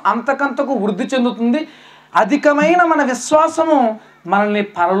విశ్వాసం అంతకంతకు వృద్ధి చెందుతుంది. అధికమైన మన విశ్వాసము మనల్ని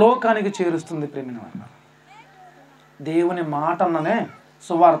పరలోకానికి చేరుస్తుంది. ప్రేమిన వాళ్ళ, దేవుని మాట అన్ననే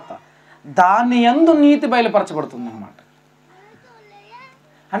సువార్త, దాని యందు నీతి బయలుపరచబడుతుంది అన్నమాట.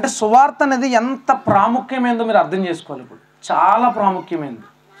 అంటే సువార్త అనేది ఎంత ప్రాముఖ్యమైందో మీరు అర్థం చేసుకోవాలి. ఇప్పుడు చాలా ప్రాముఖ్యమైనది.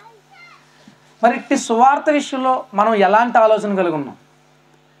 మరి ఇట్టి సువార్త విషయంలో మనం ఎలాంటి ఆలోచన కలిగి ఉన్నాం?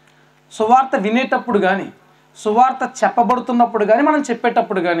 సువార్త వినేటప్పుడు కానీ, సువార్త చెప్పబడుతున్నప్పుడు కానీ, మనం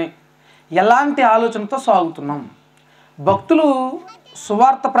చెప్పేటప్పుడు కానీ ఎలాంటి ఆలోచనతో సాగుతున్నాం? భక్తులు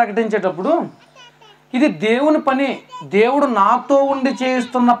సువార్త ప్రకటించేటప్పుడు ఇది దేవుని పని, దేవుడు నాతో ఉండి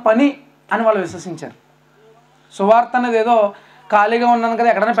చేయిస్తున్న పని అని వాళ్ళు విశ్వసించారు. సువార్త అనేది ఏదో ఖాళీగా ఉన్నాను కదా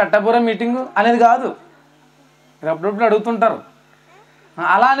ఎక్కడైనా పెట్టబోరా మీటింగు అనేది కాదు. అప్పుడప్పుడు అడుగుతుంటారు,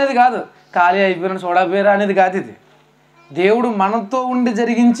 అలా అనేది కాదు. ఖాళీ అయిపోయిన చూడబోరా అనేది కాదు. ఇది దేవుడు మనతో ఉండి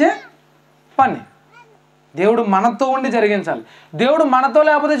జరిగించే పని. దేవుడు మనతో ఉండి జరిగించాలి. దేవుడు మనతో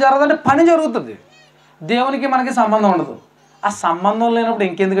లేకపోతే జరగదంటే పని జరుగుతుంది. దేవునికి మనకి సంబంధం ఉండదు. ఆ సంబంధం లేనప్పుడు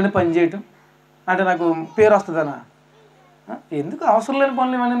ఇంకెందుకంటే పని చేయటం అంటే నాకు పేరు వస్తుందనా? ఎందుకు అవసరం లేని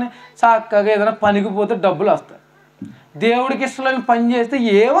పనులు ఇవన్నీ? చక్కగా ఏదైనా పనికి పోతే డబ్బులు వస్తాయి. దేవుడికి ఇష్టం లేని పని చేస్తే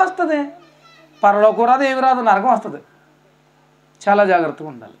ఏమొస్తుంది? పరలోకం రాదు, ఏమి రాదు, నరకం వస్తుంది. చాలా జాగ్రత్తగా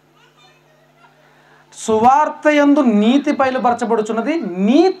ఉండాలి. సువార్త యందు నీతి బయలుపరచబడుచున్నది.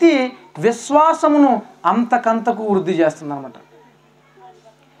 నీతి విశ్వాసమును అంతకంతకు వృద్ధి చేస్తుంది అనమాట.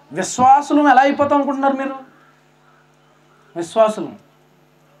 విశ్వాసులు ఎలా అయిపోతాం అనుకుంటున్నారు మీరు? విశ్వాసులు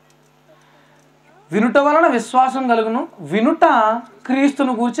వినుట వలన విశ్వాసం కలుగును, వినుట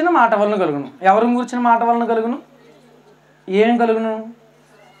క్రీస్తును గూర్చిన మాట వలన కలుగును. ఎవరిని గూర్చిన మాట వలన కలుగును? ఏం కలుగును?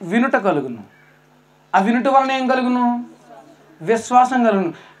 వినుట కలుగును. ఆ వినుట వలన ఏం కలుగును? విశ్వాసం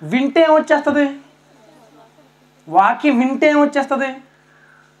కలుగును. వింటే ఏమొచ్చేస్తుంది? వాక్యం వింటే ఏమొచ్చేస్తుంది?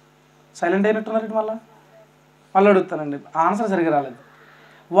 సైలెంట్ అయినట్టున్నారు. మళ్ళీ అడుగుతానండి, ఆన్సర్ సరిగ్గా రాలేదు.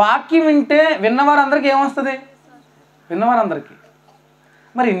 వాక్యం వింటే విన్నవారందరికీ ఏమొస్తుంది? విన్నవారందరికీ.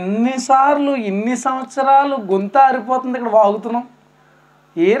 మరి ఇన్నిసార్లు ఇన్ని సంవత్సరాలు గొంత ఆరిపోతుంది ఇక్కడ వాగుతున్నాం.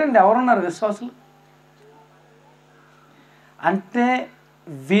 ఏరండి ఎవరున్నారు విశ్వాసులు? అంటే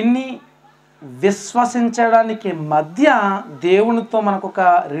విని విశ్వసించడానికి మధ్య దేవునితో మనకు ఒక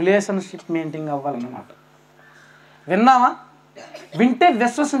రిలేషన్షిప్ మెయింటైన్ అవ్వాలన్నమాట. విన్నామా? వింటే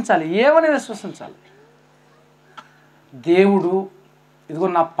విశ్వసించాలి. ఏమని విశ్వసించాలి? దేవుడు ఇదిగో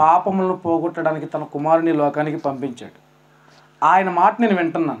నా పాపములను పోగొట్టడానికి తన కుమారుని లోకానికి పంపించాడు. ఆయన మాట నేను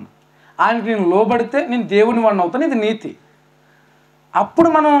వింటున్నాను, ఆయనకి నేను లోబడితే నేను దేవుని వాడిని అవుతాను. ఇది నీతి. అప్పుడు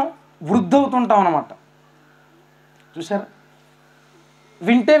మనం వృద్ధి అవుతుంటాం అన్నమాట. చూసారా?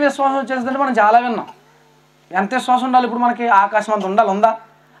 వింటే విశ్వాసం వచ్చేస్తుందంటే మనం చాలా విన్నాం. ఎంత విశ్వాసం ఉండాలి ఇప్పుడు మనకి? ఆకాశం అంత ఉండాలి. ఉందా?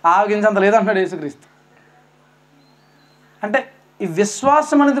 ఆవగించంత లేదంటున్నాడు యేసుక్రీస్తు. అంటే ఈ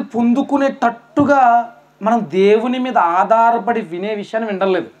విశ్వాసం అనేది పొందుకునేటట్టుగా మనం దేవుని మీద ఆధారపడి వినే విషయాన్ని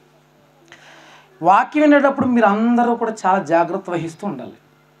వినలేదు. వాక్యం వినేటప్పుడు మీరు అందరూ కూడా చాలా జాగ్రత్త వహిస్తూ ఉండాలి.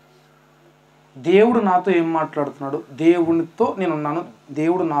 దేవుడు నాతో ఏం మాట్లాడుతున్నాడు, దేవునితో నేను ఉన్నాను,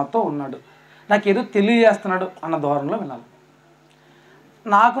 దేవుడు నాతో ఉన్నాడు, నాకు ఏదో తెలియజేస్తున్నాడు అన్న ధోరణిలో వినాలి.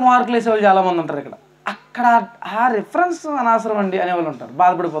 నాకు మార్కులు వేసేవాళ్ళు చాలామంది ఉంటారు ఇక్కడ. అక్కడ ఆ రిఫరెన్స్ అనవసరం అండి అనేవాళ్ళు ఉంటారు,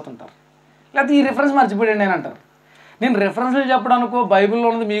 బాధపడిపోతుంటారు. లేకపోతే ఈ రిఫరెన్స్ మర్చిపోయండి అని అంటారు. నేను రిఫరెన్స్లు చెప్పడానికో బైబిల్లో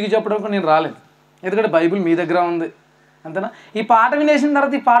ఉన్నది మీకు చెప్పడానికో నేను రాలేదు. ఎందుకంటే బైబిల్ మీ దగ్గర ఉంది, అంతేనా? ఈ పాట వినేసిన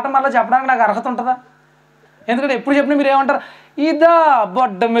తర్వాత ఈ పాట మళ్ళీ చెప్పడానికి నాకు అర్హత ఉంటుందా? ఎందుకంటే ఎప్పుడు చెప్పినా మీరు ఏమంటారు? ఇదా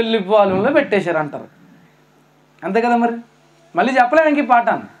బొడ్డమెల్లి పాలెంలో పెట్టేశారు అంటారు. అంతే కదా? మరి మళ్ళీ చెప్పలేము ఇంక ఈ పాట.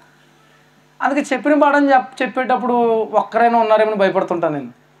 అందుకే చెప్పిన పాఠం చెప్పేటప్పుడు ఒక్కరైనా ఉన్నారేమో భయపడుతుంటాను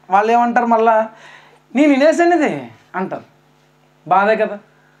నేను. వాళ్ళు ఏమంటారు మళ్ళా? నేను వినేసాను ఇది అంటారు. బాధే కదా?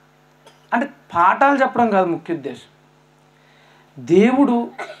 అంటే పాఠాలు చెప్పడం కాదు ముఖ్య ఉద్దేశం. దేవుడు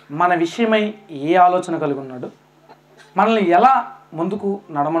మన విషయమై ఏ ఆలోచన కలిగి ఉన్నాడు, మనల్ని ఎలా ముందుకు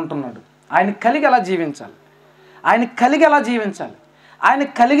నడమంటున్నాడు, ఆయన కలిగి ఎలా జీవించాలి, ఆయన కలిగి ఎలా జీవించాలి. ఆయన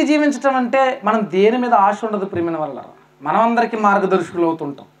కలిగి జీవించటం అంటే మనం దేని మీద ఆశ ఉండదు ప్రియమైన వల్ల. మనం అందరికీ మార్గదర్శకులు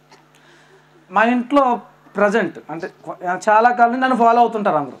అవుతుంటాం. మా ఇంట్లో ప్రజెంట్ అంటే చాలా కాలం నన్ను ఫాలో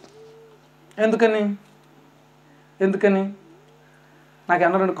అవుతుంటారు అందరూ. ఎందుకని నాకు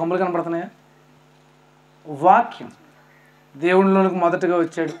ఎన్నో 2 కొమ్మలు కనపడుతున్నాయా? వాక్యం దేవుడిలోనికి మొదటగా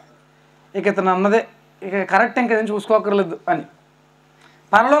వచ్చాడు, ఇక ఇతను అన్నదే ఇక కరెక్ట్, ఇంకేం చూసుకోకర్లేదు అని.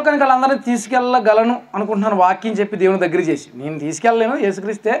 పరలోకానికి వాళ్ళందరినీ తీసుకెళ్ళగలను అనుకుంటున్నాను వాక్యం చెప్పి దేవుని దగ్గర చేసి. నేను తీసుకెళ్ళలేను,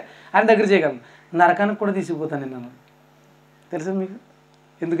 యేసుక్రీస్తే ఆయన దగ్గర చేయగలను. నరకానికి కూడా తీసుకుపోతాను నేను. తెలుసా మీకు?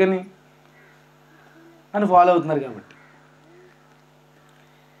 ఎందుకని? అని ఫాలో అవుతున్నారు కాబట్టి.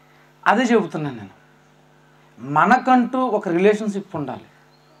 అదే చెబుతున్నాను నేను. మనకంటూ ఒక రిలేషన్షిప్ ఉండాలి.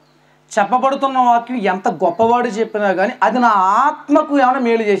 చెప్పబడుతున్న వాక్యం ఎంత గొప్పవాడు చెప్పినా కానీ అది నా ఆత్మకు ఏమైనా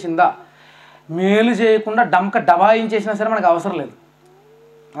మేలు చేసిందా? మేలు చేయకుండా డబాయించేసినా సరే మనకు అవసరం లేదు.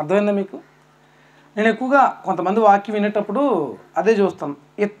 అర్థమైందా మీకు? నేను ఎక్కువగా కొంతమంది వాక్యం వినేటప్పుడు అదే చూస్తాను.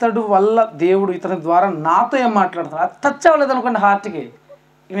 ఇతడు వల్ల దేవుడు ఇతని ద్వారా నాతో ఏం మాట్లాడుతాడు, అది టచ్ అవ్వలేదు అనుకోండి హార్ట్కి,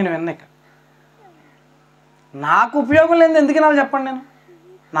 నేను విన్నాక నాకు ఉపయోగం లేదు ఎందుకు నాకు చెప్పండి. నేను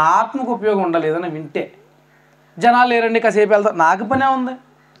నా ఆత్మకు ఉపయోగం ఉండాలి ఏదైనా వింటే. జనాలు లేరండి కాసేపు వెళ్తా, నాకు పనే ఉంది,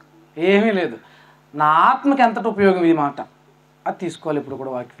 ఏమీ లేదు. నా ఆత్మకి ఎంతటి ఉపయోగం ఈ మాట, అది తీసుకోవాలి ఇప్పుడు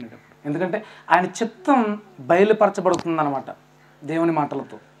కూడా వాక్యం వినేటప్పుడు. ఎందుకంటే ఆయన చిత్తం బయలుపరచబడుతుందన్నమాట దేవుని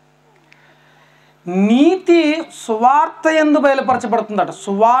మాటలతో. నీతి సువార్త యందు బయలుపరచబడుతుందట.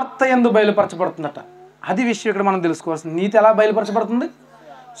 సువార్త యందు బయలుపరచబడుతుందట. అది విషయం ఇక్కడ మనం తెలుసుకోవాల్సింది. నీతి ఎలా బయలుపరచబడుతుంది?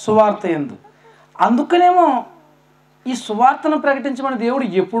 సువార్త యందు. అందుకనేమో ఈ సువార్తను ప్రకటించమని దేవుడు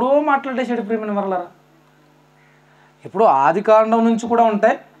ఎప్పుడో మాట్లాడేసాడు ప్రియమైన వరలారా. ఎప్పుడో ఆది కాండం నుంచి కూడా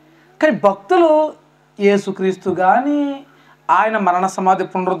ఉంటాయి. కానీ భక్తులు యేసుక్రీస్తు కానీ ఆయన మరణ సమాధి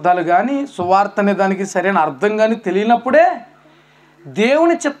పునరుద్ధాలు కానీ సువార్త అనే దానికి సరైన అర్థం కానీ తెలియనప్పుడే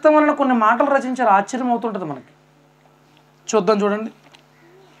దేవుని చిత్తం వలన కొన్ని మాటలు రచించారు. ఆశ్చర్యం అవుతుంటుంది మనకి. చూద్దాం, చూడండి.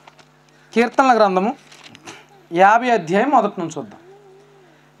 కీర్తనల గ్రంథము 50 అధ్యాయం 1 నుంచి చూద్దాం.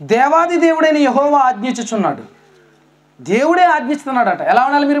 దేవాది దేవుడైన యెహోవా ఆజ్ఞించుచున్నాడు. దేవుడే ఆజ్ఞిస్తున్నాడట. ఎలా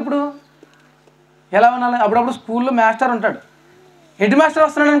ఉండాలి మీరు ఇప్పుడు? ఎలా ఉండాలి? అప్పుడప్పుడు స్కూల్లో మాస్టర్ ఉంటాడు. హెడ్ మాస్టర్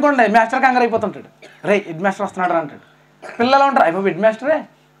వస్తున్నాడు అనుకోండి, మాస్టర్ కంగారు అయిపోతుంటాడు. రే హెడ్ మాస్టర్ వస్తున్నాడు అంటాడు. పిల్లలు ఉంటారు, అయిపో హెడ్ మాస్టరే.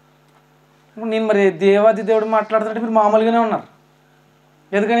 ఇప్పుడు నేను మరి దేవాది దేవుడు మాట్లాడుతుంటే మీరు మామూలుగానే ఉన్నారు.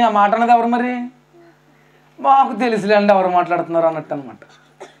 ఎందుకని ఆ మాట అన్నది ఎవరు? మరి మాకు తెలుసులేండి ఎవరు మాట్లాడుతున్నారు అన్నట్టు అనమాట.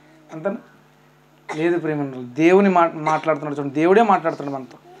 అంతేనా? లేదు ప్రేమను, దేవుని మాట్లాడుతున్నాడు. చూడండి, దేవుడే మాట్లాడుతున్నాడు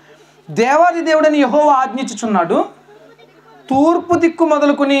మనతో. దేవాది దేవుడని యెహోవా ఆజ్ఞించుచున్నాడు. తూర్పు దిక్కు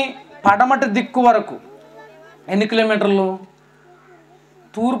మొదలుకొని పడమటి దిక్కు వరకు. ఎన్ని కిలోమీటర్లు?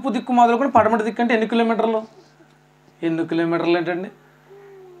 తూర్పు దిక్కు మొదలుకొని పడమటి దిక్కు అంటే ఎన్ని కిలోమీటర్లు? ఎన్ని కిలోమీటర్లు ఏంటండి?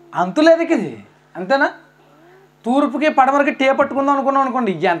 అంతులేదు ఇది. అంతేనా? తూర్పుకి పడమరకి పట్టుకుందాం అనుకున్నాం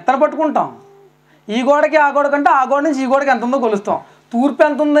అనుకోండి, ఎంత పట్టుకుంటాం? ఈ గోడకి ఆ గోడ కంటే ఆ గోడ నుంచి ఈ గోడకి ఎంత ఉందో కొలుస్తాం. తూర్పు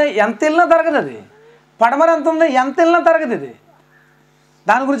ఎంత ఉంది, ఎంత వెళ్ళినా తరగదు అది. పడమర ఎంత ఉంది, ఎంత వెళ్ళినా తరగదు ఇది.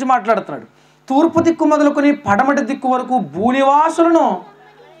 దాని గురించి మాట్లాడుతున్నాడు. తూర్పు దిక్కు మొదలుకొని పడమటి దిక్కు వరకు భూనివాసులను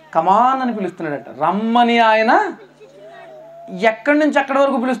కమాన్ అని పిలుస్తున్నాడట. రమ్మని ఆయన ఎక్కడి నుంచి ఎక్కడి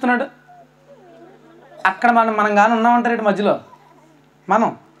వరకు పిలుస్తున్నాడు? అక్కడ మనం కానీ ఉన్నామంటారు మధ్యలో.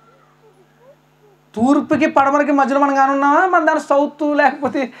 మనం తూర్పుకి పడమరకి మధ్యలో మనం కానీ ఉన్నామా? మన దాని సౌత్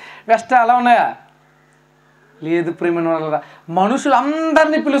లేకపోతే వెస్ట్ అలా ఉన్నాయా? లేదు ప్రేమ.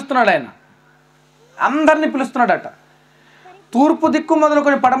 మనుషులందరినీ పిలుస్తున్నాడు ఆయన. అందరినీ పిలుస్తున్నాడట. తూర్పు దిక్కు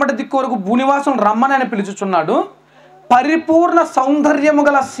మొదలుకొని పడమటి దిక్కు వరకు భూనివాసం రమ్మని ఆయన పిలుచుచున్నాడు. పరిపూర్ణ సౌందర్యము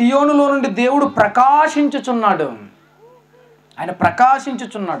గల సియోనులో నుండి దేవుడు ప్రకాశించుచున్నాడు. ఆయన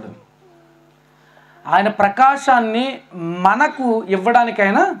ప్రకాశించుచున్నాడు. ఆయన ప్రకాశాన్ని మనకు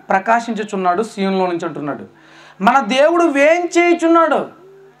ఇవ్వడానికైనా ప్రకాశించుచున్నాడు సియోనులో నుంచి అంటున్నాడు. మన దేవుడు వేంచేయుచున్నాడు.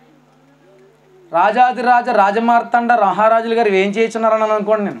 రాజాదిరాజ రాజమార్తాండ మహారాజులు గారు వేంచేయుచున్నారని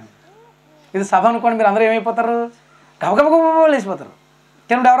అనుకోండి. నేను ఇది సభ అనుకోండి, మీరు అందరూ ఏమైపోతారు? గబగబగబ లేచిపోతారు.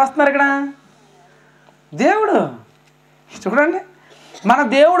 కానీ ఎవరు వస్తున్నారు ఇక్కడ? దేవుడు. చూడండి, మన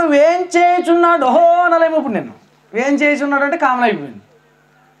దేవుడు వేంచేయుచున్నాడు. ఓహో అనలేము ఇప్పుడు. నేను వేంచేయుచున్నాడు అంటే కామన్ అయిపోయింది.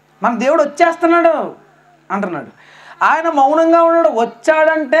 మన దేవుడు వచ్చేస్తున్నాడు అంటున్నాడు. ఆయన మౌనంగా ఉన్నాడు.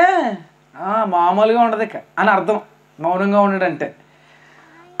 వచ్చాడంటే మామూలుగా ఉండదు ఇక అని అర్థం. మౌనంగా ఉన్నాడంటే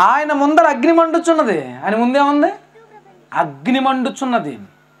ఆయన ముందర అగ్ని మండుచున్నది. ఆయన ముందేముంది? అగ్ని మండుచున్నది.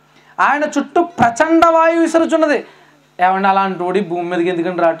 ఆయన చుట్టూ ప్రచండ వాయువు విసురుచున్నది. ఏమండి అలాంటి వాడి భూమి మీదకి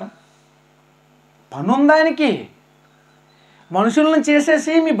ఎందుకని రావటం? పనుంది ఆయనకి. మనుషులను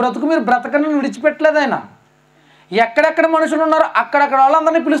చేసేసి మీ బ్రతుకు మీరు బ్రతకని విడిచిపెట్టలేదు ఆయన. ఎక్కడెక్కడ మనుషులు ఉన్నారో అక్కడక్కడ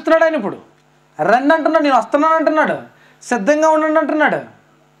వాళ్ళందరినీ పిలుస్తున్నాడు ఆయన. ఇప్పుడు రండి అంటున్నాడు, నేను వస్తున్నాను అంటున్నాడు, సిద్ధంగా ఉండండి అంటున్నాడు.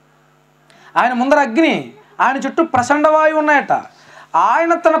 ఆయన ముందర అగ్ని, ఆయన చుట్టూ ప్రచండ వాయువు ఉన్నాయట.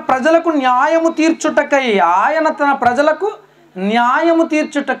 ఆయన తన ప్రజలకు న్యాయము తీర్చుటకై, ఆయన తన ప్రజలకు న్యాయము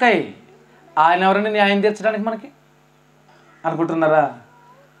తీర్చుటకై. ఆయన ఎవరైనా న్యాయం తీర్చడానికి మనకి అనుకుంటున్నారా?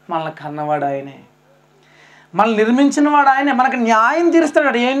 మనల్ని కన్నవాడు ఆయనే, మనల్ని నిర్మించిన వాడు ఆయనే. మనకు న్యాయం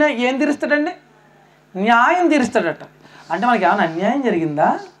తీరుస్తాడట. ఏం తీరుస్తాడండి? న్యాయం తీరుస్తాడట. అంటే మనకి ఏమైనా అన్యాయం జరిగిందా?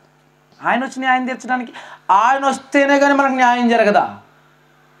 ఆయన వచ్చి న్యాయం తీర్చడానికి. ఆయన వస్తేనే కానీ మనకు న్యాయం జరగదా?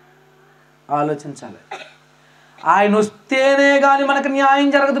 ఆలోచించాలి. ఆయన వస్తేనే కానీ మనకు న్యాయం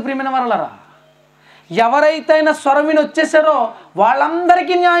జరగదు ప్రియమైన వారలారా. ఎవరైతే ఆయన స్వరం విని వచ్చేసారో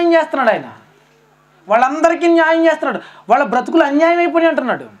వాళ్ళందరికీ న్యాయం చేస్తున్నాడు ఆయన. వాళ్ళందరికీ న్యాయం చేస్తున్నాడు. వాళ్ళ బ్రతుకులు అన్యాయం అయిపోయి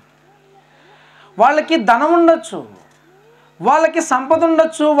అంటున్నాడు. వాళ్ళకి ధనం ఉండొచ్చు, వాళ్ళకి సంపద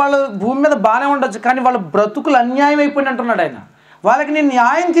ఉండొచ్చు, వాళ్ళ భూమి మీద బాగానే ఉండొచ్చు, కానీ వాళ్ళ బ్రతుకులు అన్యాయం అయిపోయి అంటున్నాడు ఆయన. వాళ్ళకి నేను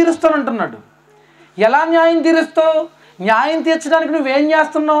న్యాయం తీరుస్తాను అంటున్నాడు. ఎలా న్యాయం తీరుస్తావు? న్యాయం తీర్చడానికి నువ్వేం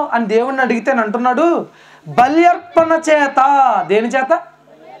చేస్తున్నావు అని దేవుణ్ణి అడిగితే అంటున్నాడు, బలి అర్పణ చేత. దేని చేత?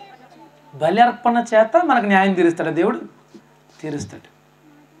 బలి అర్పణ చేత మనకు న్యాయం తీరుస్తాడు దేవుడు. తీరుస్తాడు.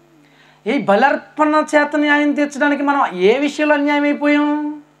 ఈ బలి అర్పణ చేత న్యాయం తీర్చడానికి మనం ఏ విషయంలో అన్యాయం అయిపోయాం?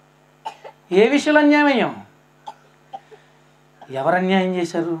 ఏ విషయంలో అన్యాయం అయ్యాం? ఎవరు అన్యాయం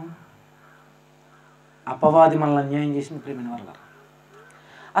చేశారు? అపవాది మనల్ని అన్యాయం చేసింది ప్రియమైన వారలారా.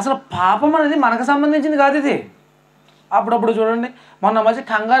 అసలు పాపం అనేది మనకు సంబంధించింది కాదు ఇది. అప్పుడప్పుడు చూడండి, మొన్న మధ్య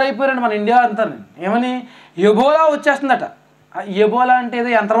కంగారు అయిపోయారండి మన ఇండియా అంతా. ఏమని? ఎబోలా వచ్చేస్తుందట. ఎబోలా అంటే ఏదో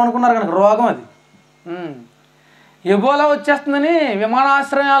యంత్రం అనుకున్నారు కనుక రోగం అది. ఎబోలా వచ్చేస్తుందని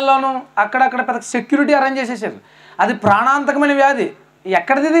విమానాశ్రయాల్లోనూ అక్కడక్కడ పెద్ద సెక్యూరిటీ అరేంజ్ చేసేసారు. అది ప్రాణాంతకమైన వ్యాధి.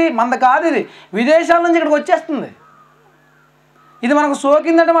 ఎక్కడిది? ఇది మంద కాదు, ఇది విదేశాల నుంచి ఇక్కడికి వచ్చేస్తుంది. ఇది మనకు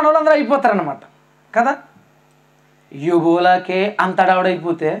సోకిందంటే మన వాళ్ళందరూ అయిపోతారన్నమాట కదా. ఎబోలాకే అంత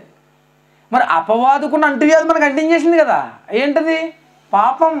అడవడైపోతే మరి అపవాదుకున్న అంటువ్యాధి మనకు అంటించేసింది కదా. ఏంటది?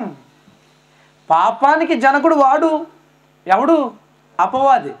 పాపం. పాపానికి జనకుడు వాడు ఎవడు?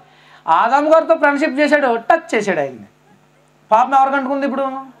 అపవాది ఆదాము గారితో ఫ్రెండ్షిప్ చేశాడు, టచ్ చేశాడు ఆయన్ని. పాపం ఎవరికి అంటుకుంది ఇప్పుడు?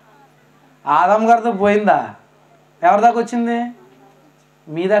 ఆదాము గారితో పోయిందా? ఎవరి దాకా వచ్చింది?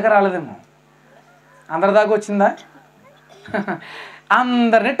 మీ దాకా రాలేదేమో, అందరి దాకా వచ్చిందా?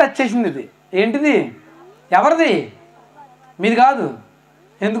 అందరినీ టచ్ చేసింది. ఇది ఏంటిది? ఎవరిది? మీది కాదు.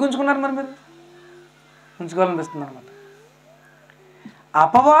 ఎందుకు ఉంచుకున్నారు మరి మీరు? ఉంచుకోవాలనిపిస్తుంది అనమాట.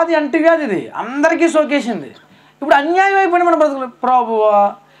 అపవాది అంటువ్యాధి ఇది, అందరికీ సోకేసింది. ఇప్పుడు అన్యాయం అయిపోయింది మన బ్రతుకులు. ప్రభువా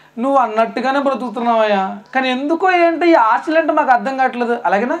నువ్వు అన్నట్టుగానే బ్రతుకుతున్నావయ్యా, కానీ ఎందుకో ఏంటో ఈ ఆశలు అంటే మాకు అర్థం కావట్లేదు.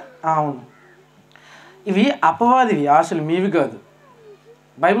 అలాగేనా? అవును, ఇవి అపవాదివి ఆశలు, మీవి కాదు.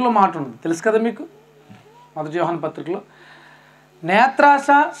 బైబిల్లో మాట ఉంది, తెలుసు కదా మీకు. 1 యోహాను పత్రికలో నేత్రాశ,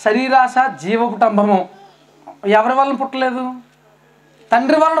 శరీరాశ, జీవపుటంభము ఎవరి వలన పుట్టలేదు?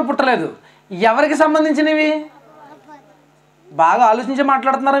 తండ్రి వలన పుట్టలేదు. ఎవరికి సంబంధించినవి? బాగా ఆలోచించి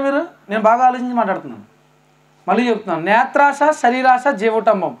మాట్లాడుతున్నారా మీరు? నేను బాగా ఆలోచించి మాట్లాడుతున్నాను. మళ్ళీ చెప్తున్నాను, నేత్రాశ, శరీరాశ,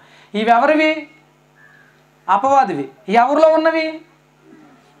 జీవటంబం ఇవి ఎవరివి? అపవాదివి. ఎవరిలో ఉన్నవి?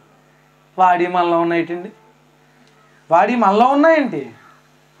 వాడి మనలో ఉన్నాయేంటి? వాడి మనలో ఉన్నాయేంటి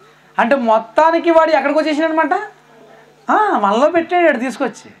అంటే మొత్తానికి వాడు ఎక్కడికి వచ్చేసాడనమాట, మనలో పెట్టాడు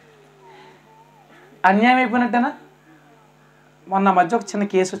తీసుకొచ్చి. అన్యాయం అయిపోయినట్టేనా? మొన్న మధ్య ఒక చిన్న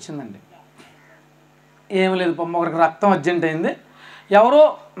కేసు వచ్చిందండి. ఏమి లేదు, ఒకరికి రక్తం అర్జెంట్ అయింది. ఎవరో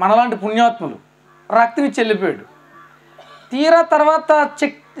మనలాంటి పుణ్యాత్ములు రక్తం ఇచ్చి వెళ్ళిపోయాడు. తీరా తర్వాత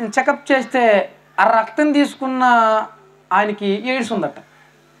చెకప్ చేస్తే ఆ రక్తం తీసుకున్న ఆయనకి ఎయిడ్స్ ఉందట.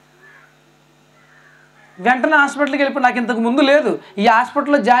 వెంటనే హాస్పిటల్కి వెళ్ళిపోయి, నాకు ఇంతకు ముందు లేదు, ఈ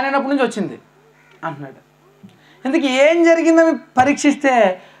హాస్పిటల్లో జాయిన్ అయినప్పటి నుంచి వచ్చింది అంటున్నాడు. ఇందుకు ఏం జరిగిందని పరీక్షిస్తే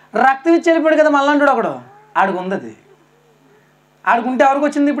రక్తం ఇచ్చి వెళ్ళిపోయాడు కదా మళ్ళంటాడు ఒకడు. ఆడుకుంది అది. ఆడుకుంటే ఎవరికి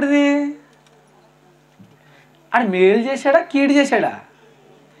వచ్చింది ఇప్పుడు ఇది? ఆడు మేలు చేశాడా కీడు చేశాడా?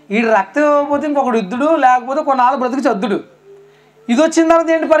 ఈడు రక్తం ఇవ్వకపోతే ఇంకొకడు యుద్ధుడు, లేకపోతే కొన్నాళ్ళు బ్రతుకు చద్దుడు. ఇది వచ్చిన తర్వాత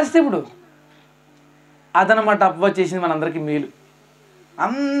ఏంటి పరిస్థితి ఇప్పుడు? అదనమాట అపవాది చేసింది మనందరికీ మేలు,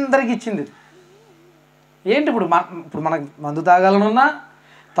 అందరికీ ఇచ్చింది. ఏంటి ఇప్పుడు మనకు మందు తాగాలనున్నా,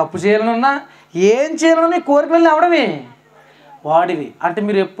 తప్పు చేయాలనున్నా, ఏం చేయాలన్నా కోరికలు అవడమే వాడివి. అంటే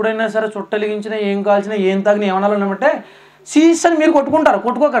మీరు ఎప్పుడైనా సరే చుట్టలిగించినా, ఏం కాల్చినా, ఏం తాగినా, ఏమనాలన్నామంటే సీస్ అని మీరు కొట్టుకుంటారు.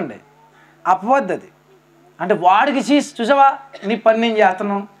 కొట్టుకోకండి, అపవాది అది. అంటే వాడికి సీస్, చూసావా నీ పని నేను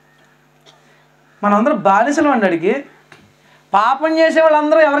చేస్తున్నాను. మనందరూ బానిసలు అండి అడిగి. పాపం చేసే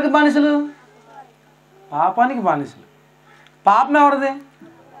వాళ్ళందరూ ఎవరికి బానిసలు? పాపానికి బానిసలు. పాపం ఎవరిది?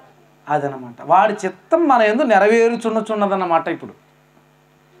 అదనమాట. వాడి చిత్తం మన యందు నెరవేరుచున్నదన్నమాట. ఇప్పుడు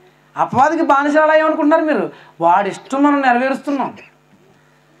అపవాదికి బానిసలు ఏమనుకుంటున్నారు మీరు? వాడి ఇష్టం మనం నెరవేరుస్తున్నాం.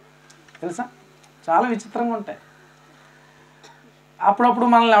 తెలుసా, చాలా విచిత్రంగా ఉంటాయి. అప్పుడప్పుడు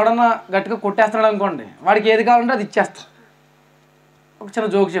మనల్ని ఎవడన్నా గట్టిగా కొట్టేస్తున్నాడు అనుకోండి, వాడికి ఏది కావాలంటే అది ఇచ్చేస్తాం. ఒక చిన్న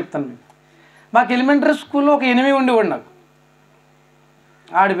జోక్ చెప్తాను మీకు. మాకు ఎలిమెంటరీ స్కూల్లో ఒక ఎనిమి ఉండేవాడు. నాకు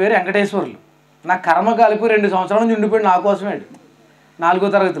ఆడి పేరు వెంకటేశ్వర్లు. నా కర్మ కలిపి 2 సంవత్సరాల నుంచి ఉండిపోయాడు నా కోసమే. 4వ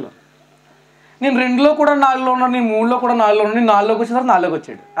తరగతిలో నేను 2లో కూడా 4లో ఉన్నాను, నేను 3లో కూడా 4లో ఉన్నాను. నేను 4లోకి వచ్చిన తర్వాత 4లోకి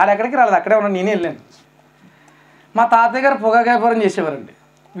వచ్చాడు. ఆడు ఎక్కడికి రాలేదు, అక్కడే ఉన్నాను, నేనే వెళ్ళాను. మా తాతయ్య గారు పొగాకు వ్యాపారం చేసేవారండి.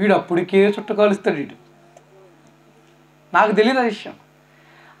 వీడు అప్పటికే చుట్టు కాలుస్తాడు వీడు. నాకు తెలియదు ఆ విషయం.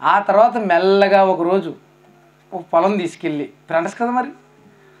 ఆ తర్వాత మెల్లగా ఒకరోజు ఒక పొలం తీసుకెళ్ళి, ఫ్రెండ్స్ కదా మరి,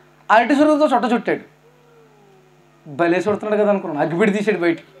 అరటి సురుగుతో చుట్ట చుట్టాడు. భలే చుడుతున్నాడు కదా అనుకున్నాను. అగ్గిపెట్టి తీసాడు,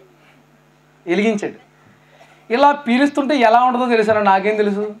 బయటికి వెలిగించాడు. ఇలా పీలుస్తుంటే ఎలా ఉంటుందో తెలుసా? నాకేం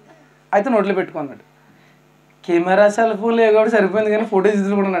తెలుసు. అయితే నోట్లో పెట్టుకున్నాడు. కెమెరా సెల్ ఫోన్లు కాబట్టి సరిపోయింది, కానీ ఫోటోస్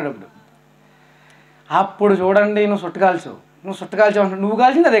తీసుకున్నాడు. అప్పుడు చూడండి, నువ్వు చుట్టు కాల్చావు అంటాడు. నువ్వు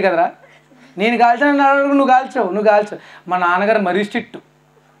కాల్చింది అదే కదరా, నేను కాల్చాను నువ్వు కాల్చావు. మా నాన్నగారు మరీ స్ట్రిక్ట్.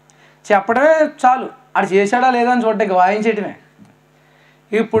 చెప్పడమే చాలు, ఆడు చేశాడా లేదా అని చూడటానికి వాయించేయటమే.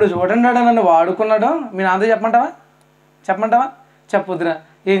 ఇప్పుడు చూడండి, ఆడు నన్ను వాడుకున్నాడు. మీ నాన్నతో చెప్పమంటావా? చెప్పొద్దురా.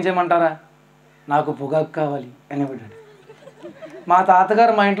 ఏం చేయమంటారా? నాకు పొగాకు కావాలి అనేవాడు. మా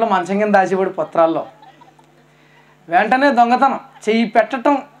తాతగారు మా ఇంట్లో మంచం కింద దాచేవాడు పత్రాల్లో. వెంటనే దొంగతనం, చెయ్యి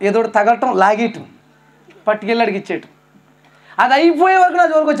పెట్టడం, ఏదో తగలటం, లాగేయటం, పట్టుకెళ్ళి అడిగి ఇచ్చేయటం. అది అయిపోయే వరకు నా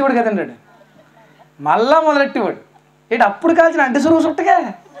జోలికి వచ్చేవాడు కదండి. మళ్ళా మొదలెట్టేవాడు. ఏంటి అప్పుడు కాల్చిన అంటి సురుగు చుట్టగా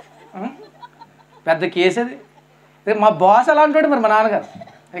పెద్ద కేసు అది. మా బాస్ అలాంటి వాడు మరి, మా నాన్నగారు.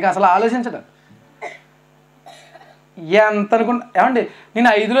 ఇక అసలు ఆలోచించడం ఎంత అనుకుంటా. ఏమండి, నేను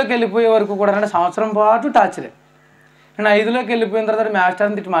 5లోకి వెళ్ళిపోయే వరకు కూడా అంటే సంవత్సరం పాటు టార్చరే. నేను 5లోకి వెళ్ళిపోయిన తర్వాత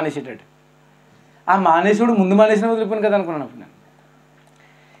మాస్టర్ని తిట్టి మానేసేటాడు. ఆ మానేసుడు ముందు మానేసిన వదిలిపోయాను కదా అనుకున్నాను అప్పుడు నేను.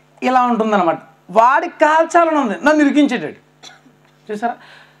 ఇలా ఉంటుందన్నమాట. వాడికి కాల్చాలని ఉంది, నన్ను ఇరికించేటాడు. చూసారా?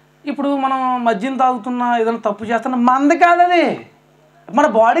 ఇప్పుడు మనం మద్యం తాగుతున్నా, ఏదైనా తప్పు చేస్తున్నా, మంది కాదు అది, మన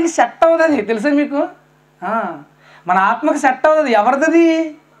బాడీకి సెట్ అవుతుంది. తెలుసా మీకు? మన ఆత్మకి సెట్ అవుతుంది. ఎవరిది?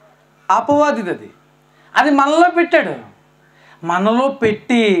 అపవాదిది. అది మనలో పెట్టాడు. మనలో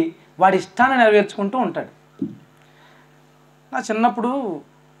పెట్టి వాడి ఇష్టాన్ని నెరవేర్చుకుంటూ ఉంటాడు. నా చిన్నప్పుడు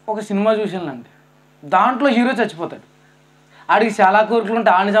ఒక సినిమా చూసానండి, దాంట్లో హీరో చచ్చిపోతాడు. ఆడికి చాలా కోరికలు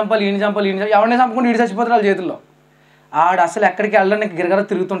ఉంటాయి, ఆడిని చంపాలి ఈయన చంపాలి ఎవరిని చంపుకుంటే ఈడు చచ్చిపోతాడు వాళ్ళ చేతుల్లో. ఆడు అసలు ఎక్కడికి వెళ్ళడానికి గిరగర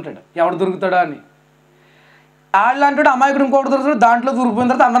తిరుగుతుంటాడు, ఎవడు దొరుకుతాడో అని. ఆడలాంటి అమాయకుడు ఇంకొకటి దొరుకుతాడు, దాంట్లో దొరికిపోయిన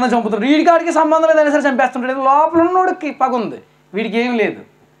తర్వాత అందరినీ చంపుతాడు. వీడికి ఆడికి సంబంధం లేదైనా సరే చంపేస్తుంటాడు. లోపల ఉన్నోడికి పగ ఉంది, వీడికి ఏం లేదు.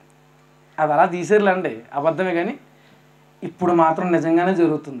 అది అలా తీసేరులేండి, అబద్ధమే. కానీ ఇప్పుడు మాత్రం నిజంగానే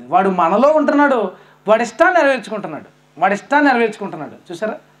జరుగుతుంది. వాడు మనలో ఉంటున్నాడు, వాడి ఇష్టాన్ని నెరవేర్చుకుంటున్నాడు.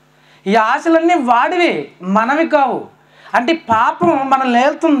 చూసారా, ఈ ఆశలన్నీ వాడివి, మనవి కావు. అంటే పాపం మనం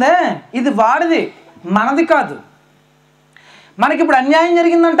లేలుతుందే, ఇది వాడిది, మనది కాదు. మనకి ఇప్పుడు అన్యాయం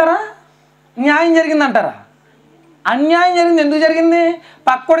జరిగిందంటారా, న్యాయం జరిగిందంటారా? అన్యాయం జరిగింది. ఎందుకు జరిగింది?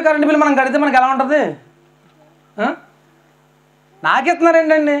 పక్కోడి కరెంటు బిల్లు మనం కడితే మనకి ఎలా ఉంటుంది? నాకెత్తున్నారు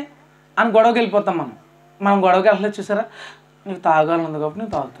ఏంటండి అని గొడవకి వెళ్ళిపోతాం. మనం గొడవకి వెళ్ళలేదు. చూసారా, నీకు తాగాలని ఉంది కాబట్టి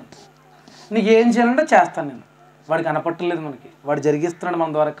నేను తాగుతాను, నీకు ఏం చేయాలంటే చేస్తాను నేను. వాడికి కనపట్టలేదు, మనకి వాడు జరిగిస్తున్నాడు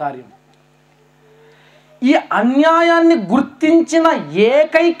మన ద్వారా కార్యం. ఈ అన్యాయాన్ని గుర్తించిన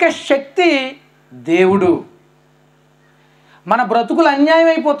ఏకైక శక్తి దేవుడు. మన బ్రతుకులు అన్యాయం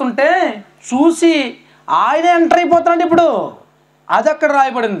అయిపోతుంటే చూసి ఆయన ఎంటర్ అయిపోతున్నాడు. ఇప్పుడు అది అక్కడ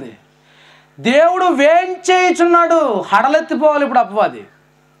రాయబడింది. దేవుడు వేంచేయుచున్నాడు, హడలెత్తిపోవాలి ఇప్పుడు అపవాది.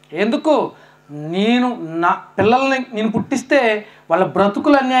 ఎందుకు? నా పిల్లల్ని నేను పుట్టిస్తే వాళ్ళ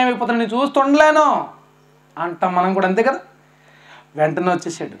బ్రతుకులు అన్యాయం అయిపోతున్నాడు, నేను చూస్తుండలేను అంటాం మనం కూడా, అంతే కదా. వెంటనే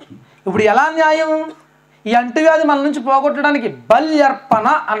వచ్చేసాడు. ఇప్పుడు ఎలా న్యాయం? ఈ అంటువ్యాధి మన నుంచి పోగొట్టడానికి బలి అర్పణ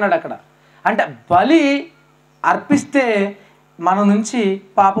అన్నాడు అక్కడ. అంటే బలి అర్పిస్తే మన నుంచి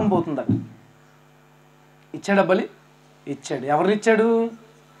పాపం పోతుందట. ఇచ్చాడా బలి? ఇచ్చాడు. ఎవరు ఇచ్చాడు?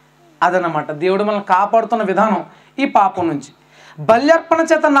 అదనమాట దేవుడు మనల్ని కాపాడుతున్న విధానం ఈ పాపం నుంచి. బల్యర్పణ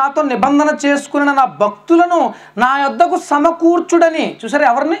చేత నాతో నిబంధన చేసుకున్న నా భక్తులను నా యొద్దకు సమకూర్చుడని. చూసారా,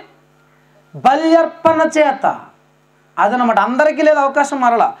 ఎవరిని? బల్యర్పణ చేత. అదనమాట, అందరికీ లేదు అవకాశం.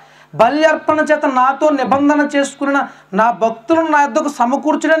 మరలా బల్యర్పణ చేత నాతో నిబంధన చేసుకున్న నా భక్తులను నా యొద్దకు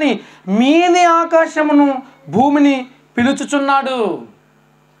సమకూర్చుడని మీది ఆకాశమును భూమిని పిలుచుచున్నాడు.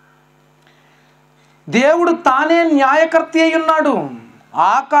 దేవుడు తానే న్యాయకర్త అయి ఉన్నాడు.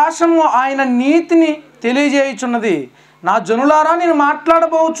 ఆకాశము ఆయన నీతిని తెలియజేయుచున్నది. నా జనులారా, నేను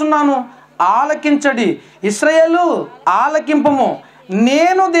మాట్లాడబోచున్నాను, ఆలకించడి. ఇశ్రాయేలు ఆలకింపము,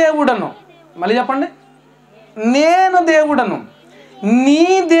 నేను దేవుడను. మళ్ళీ చెప్పండి, నేను దేవుడను, నీ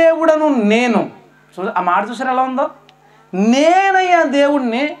దేవుడను నేను. ఆ మాట చూసారా ఎలా ఉందో? నేనయ్యా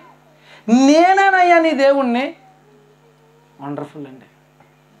దేవుణ్ణి, నేనేనయ్యా నీ దేవుణ్ణి. వండర్ఫుల్ అండి.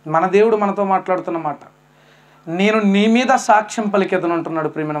 మన దేవుడు మనతో మాట్లాడుతున్న మాట. నేను నీ మీద సాక్ష్యం పలికేదను అంటున్నాడు.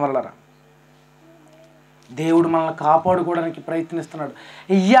 ప్రియమైన వాళ్ళారా, దేవుడు మనల్ని కాపాడుకోవడానికి ప్రయత్నిస్తున్నాడు.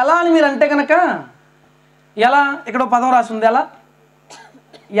 ఎలా అని మీరు అంటే కనుక, ఎలా? ఇక్కడ పదం రాసి ఉంది. ఎలా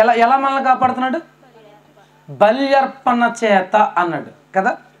ఎలా ఎలా మనల్ని కాపాడుతున్నాడు? బల్యర్పణ చేత అన్నాడు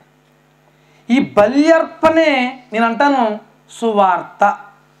కదా. ఈ బల్యర్పణే నేను అంటాను సువార్త.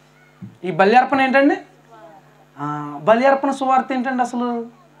 ఈ బల్యర్పణ ఏంటండి? బల్యర్పణ సువార్త ఏంటండి అసలు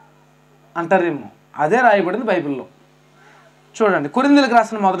అంటారేమో. అదే రాయబడింది బైబిల్లో. చూడండి, కొరింథీయులకు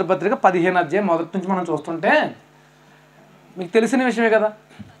రాసిన మొదటి పత్రిక 15వ అధ్యాయం మొదటి నుంచి మనం చూస్తుంటే మీకు తెలిసిన విషయమే కదా.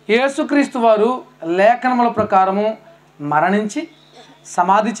 యేసుక్రీస్తు వారు లేఖనముల ప్రకారము మరణించి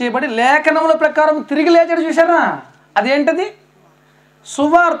సమాధి చేయబడి లేఖనముల ప్రకారం తిరిగి లేచాడు. చూసారా, అదేంటది?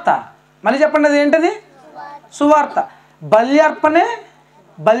 సువార్త. మళ్ళీ చెప్పండి, అదేంటది? సువార్త.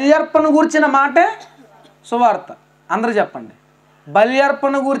 బల్యర్పణ గూర్చిన మాటే సువార్త. అందరూ చెప్పండి,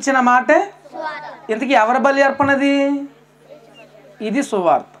 బల్యర్పణ గూర్చిన మాటే. ఇంతకీ ఎవరి బల్యర్పణది? ఇది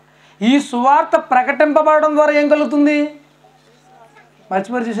సువార్త. ఈ సువార్త ప్రకటింపబడడం ద్వారా ఏం కలుగుతుంది?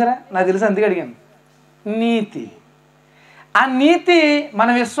 మర్చిపోయి చూసారా, నాకు తెలుసు, అందుకే అడిగాను. నీతి. ఆ నీతి మన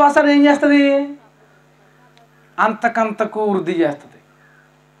విశ్వాసాన్ని ఏం చేస్తుంది? అంతకంతకు వృద్ధి చేస్తుంది.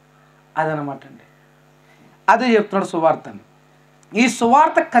 అదనమాట అండి. అదే చెప్తున్నాడు సువార్తని. ఈ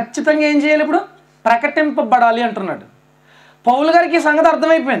సువార్త ఖచ్చితంగా ఏం చేయాలి? ఇప్పుడు ప్రకటింపబడాలి అంటున్నాడు. పౌలు గారికి ఈ సంగతి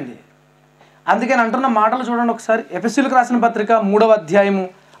అర్థమైపోయింది. అందుకని అంటున్న మాటలు చూడండి ఒకసారి. ఎఫెసీయులకు రాసిన పత్రిక 3వ అధ్యాయము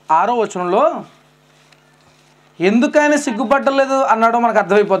 6వ వచనంలో ఎందుకైనా సిగ్గుపట్టలేదు అన్నాడో మనకు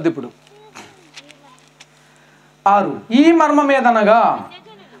అర్థమైపోద్ది ఇప్పుడు. 6 ఈ మర్మమేదనగా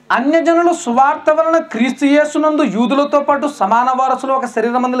అన్యజనులు సువార్త వలన క్రీస్తు యేసునందు యూదులతో పాటు సమాన వారసులు, ఒక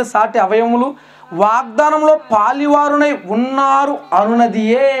శరీరమందుల సాటి అవయములు, వాగ్దానంలో పాలివారునై ఉన్నారు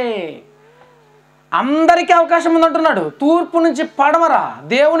అనునదియే. అందరికీ అవకాశం ఉందంటున్నాడు. తూర్పు నుంచి పడమర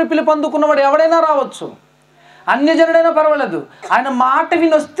దేవుని పిలుపొందుకున్నవాడు ఎవడైనా రావచ్చు, అన్యజనుడైనా పర్వాలేదు, ఆయన మాట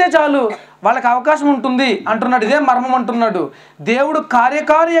వినొస్తే చాలు వాళ్ళకి అవకాశం ఉంటుంది అంటున్నాడు. ఇదే మర్మం అంటున్నాడు. దేవుడు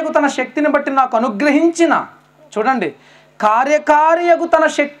కార్యకారియకు తన శక్తిని బట్టి నాకు అనుగ్రహించిన, చూడండి, కార్యకారియకు తన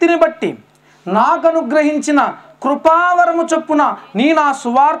శక్తిని బట్టి నాకు అనుగ్రహించిన కృపావరము చొప్పున నీ నా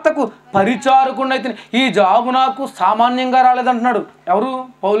సువార్తకు పరిచారకుడైతే. ఈ జాబు నాకు సామాన్యంగా రాలేదంటున్నాడు ఎవరు?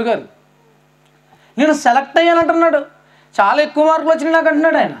 పౌలు గారు. నేను సెలెక్ట్ అయ్యానంటున్నాడు. చాలా ఎక్కువ మార్కులు వచ్చినాయి నాకు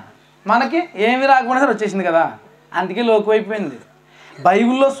అంటున్నాడు ఆయన. మనకి ఏమి రాకపోయినా సరే వచ్చేసింది కదా, అందుకే లోకువైపోయింది.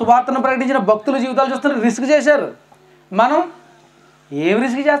 బైబిల్లో సువార్తను ప్రకటించిన భక్తుల జీవితాలు చూస్తున్నారు, రిస్క్ చేశారు. మనం ఏం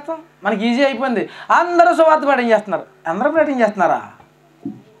రిస్క్ చేస్తాం? మనకి ఈజీ అయిపోయింది. అందరూ సువార్త ప్రకటన చేస్తున్నారు. అందరూ ప్రకటన చేస్తున్నారా?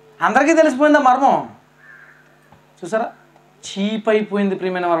 అందరికీ తెలిసిపోయిందా మర్మం? చూసారా, చీప్ అయిపోయింది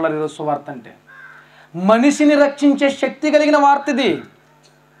ప్రియమైన వాళ్ళ. ఈరోజు సువార్త అంటే మనిషిని రక్షించే శక్తి కలిగిన వార్త ఇది.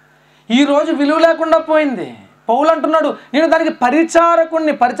 ఈరోజు విలువ లేకుండా పోయింది. పౌలు అంటున్నాడు, నేను దానికి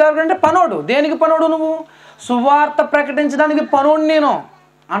పరిచారకుడిని. పరిచారకుడు అంటే పనోడు. దేనికి పనోడు నువ్వు? సువార్త ప్రకటించడానికి పనోడు నేను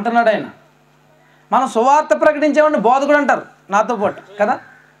అంటున్నాడు ఆయన. మనం సువార్త ప్రకటించేవాడిని బోధకుడు అంటారు నాతో పాటు కదా,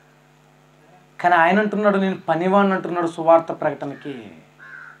 కానీ ఆయన అంటున్నాడు నేను పనివాడిని అంటున్నాడు సువార్త ప్రకటనకి.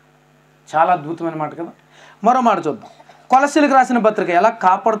 చాలా అద్భుతమైన మాట కదా. మరో మాట చూద్దాం. కొలస్సీలకు రాసిన పత్రిక ఎలా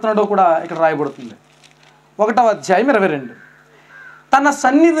కాపాడుతున్నాడో కూడా ఇక్కడ రాయబడుతుంది. 1వ అధ్యాయం 22. తన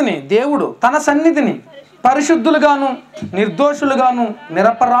సన్నిధిని, దేవుడు తన సన్నిధిని పరిశుద్ధులుగాను నిర్దోషులుగాను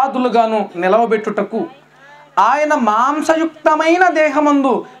నిరపరాధులుగాను నిలవబెట్టుటకు ఆయన మాంసయుక్తమైన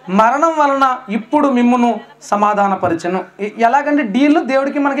దేహమందు మరణం వలన ఇప్పుడు మిమ్మును సమాధానపరిచెను. ఎలాగంటే డీల్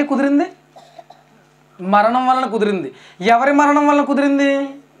దేవుడికి మనకి కుదిరింది, మరణం వలన కుదిరింది. ఎవరి మరణం వలన కుదిరింది?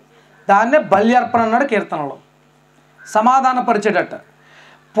 దాన్నే బలి అర్పణ అన్నాడు కీర్తనలో. సమాధానపరిచేటట్ట.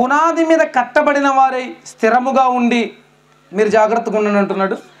 పునాది మీద కట్టబడిన వారై స్థిరముగా ఉండి మీరు జాగ్రత్తగా ఉండండి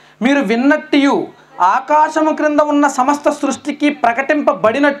అంటున్నాడు. మీరు విన్నట్టు ఆకాశము క్రింద ఉన్న సమస్త సృష్టికి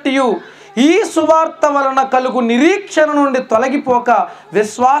ప్రకటింపబడినట్టు ఈ సువార్త వలన కలుగు నిరీక్షణ నుండి తొలగిపోక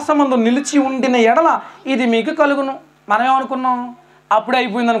విశ్వాసమందు నిలిచి ఉండిన ఎడల ఇది మీకు కలుగును. మనం ఏమనుకున్నాం? అప్పుడే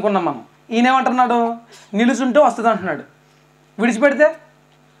అయిపోయింది అనుకున్నాం మనం. ఈయనేమంటున్నాడు? నిలుచుంటే వస్తుంది అంటున్నాడు, విడిచిపెడితే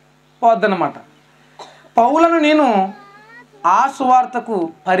పోద్దన్నమాట. పౌలను నేను ఆ సువార్తకు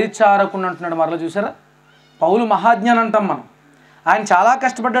పరిచారకుని అంటున్నాడు. మరలా చూసారా, పౌలు మహాజ్ఞాని అంటాం మనం. ఆయన చాలా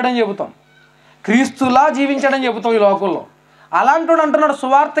కష్టపడ్డాడని చెబుతాం, క్రీస్తులా జీవించాడని చెబుతాం ఈ లోకంలో. అలాంటి అంటున్నాడు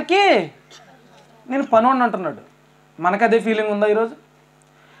సువార్తకి నేను పనోడిని అంటున్నాడు. మనకు అదే ఫీలింగ్ ఉందా ఈరోజు?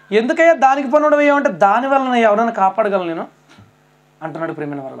 ఎందుకయ్యా దానికి పనోడు ఏమంటే దానివల్ల ఎవరైనా కాపాడగలను నేను అంటున్నాడు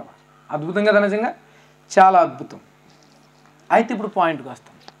ప్రేమైన వల్ల. అద్భుతం కదా, నిజంగా చాలా అద్భుతం. అయితే ఇప్పుడు పాయింట్కి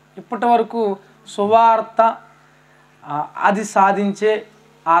వస్తాం. ఇప్పటి వరకు సువార్త అది సాధించే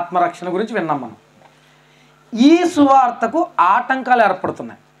ఆత్మరక్షణ గురించి విన్నాం మనం. ఈ సువార్తకు ఆటంకాలు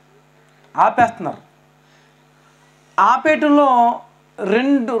ఏర్పడుతున్నాయి, ఆపేస్తున్నారు. ఆపేటంలో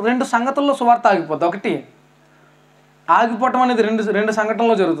రెండు సంగతుల్లో సువార్త ఆగిపోద్ది. ఒకటి ఆగిపోవటం అనేది రెండు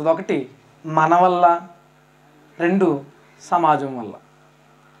సంఘటనలో జరుగుతుంది. ఒకటి మన వల్ల, రెండు సమాజం వల్ల.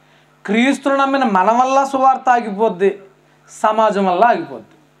 క్రీస్తును నమ్మిన మన వల్ల సువార్త ఆగిపోద్ది, సమాజం వల్ల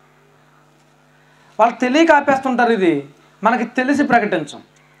ఆగిపోద్ది. వాళ్ళు తెలియక ఆపేస్తుంటారు. ఇది మనకి తెలిసి ప్రకటించం.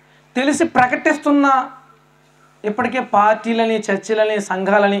 తెలిసి ప్రకటిస్తున్న ఇప్పటికే పార్టీలని, చర్చిలని,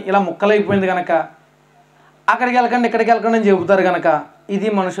 సంఘాలని ఇలా ముక్కలైపోయింది కనుక అక్కడికి వెళ్ళకండి ఇక్కడికి వెళ్ళకండి అని చెబుతారు కనుక ఇది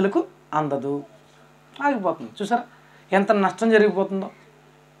మనుషులకు అందదు, ఆగిపోతుంది. చూసారా ఎంత నష్టం జరిగిపోతుందో.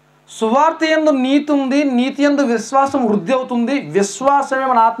 సువార్త యందు నీతి ఉంది, నీతి యందు విశ్వాసం వృద్ధి అవుతుంది, విశ్వాసమే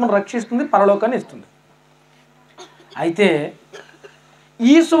మన ఆత్మను రక్షిస్తుంది, పరలోకాన్ని ఇస్తుంది. అయితే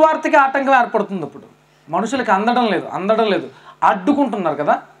ఈ సువార్తకి ఆటంకం ఏర్పడుతుంది. ఇప్పుడు మనుషులకి అందడం లేదు, అడ్డుకుంటున్నారు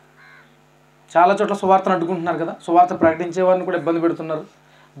కదా. చాలా చోట్ల సువార్తను అడ్డుకుంటున్నారు కదా. సువార్త ప్రకటించే వారిని కూడా ఇబ్బంది పెడుతున్నారు,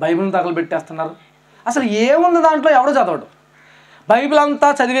 బైబిల్ని తగలబెట్టేస్తున్నారు. అసలు ఏముంది దాంట్లో? ఎవడు చదవడు. బైబిల్ అంతా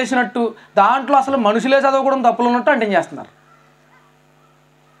చదివేసినట్టు దాంట్లో అసలు మనుషులే చదవకూడదు, తప్పులు ఉన్నట్టు అంటే చేస్తున్నారు.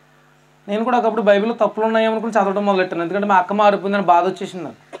 నేను కూడా ఒకప్పుడు బైబిల్లో తప్పులు ఉన్నాయేమనుకుని చదవడం మొదలెట్టాను. ఎందుకంటే మా అక్క మారిపోయిందని బాధ వచ్చేసింది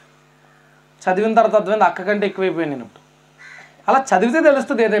నాకు. చదివిన తర్వాత అర్థమైంది అక్క కంటే ఎక్కువైపోయాను నేను ఇప్పుడు. అలా చదివితే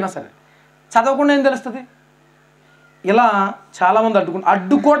తెలుస్తుంది ఏదైనా సరే, చదవకుండా ఏం తెలుస్తుంది? ఇలా చాలామంది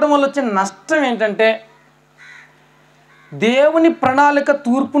అడ్డుకోవడం వల్ల వచ్చే నష్టం ఏంటంటే దేవుని ప్రణాళిక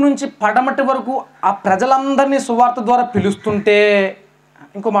తూర్పు నుంచి పడమటి వరకు ఆ ప్రజలందరినీ సువార్త ద్వారా పిలుస్తుంటే,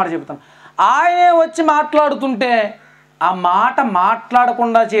 ఇంకో మాట చెబుతాను, ఆయనే వచ్చి మాట్లాడుతుంటే ఆ మాట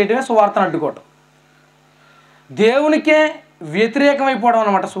మాట్లాడకుండా చేయడమే సువార్తను అడ్డుకోవడం. దేవునికే వ్యతిరేకమైపోవడం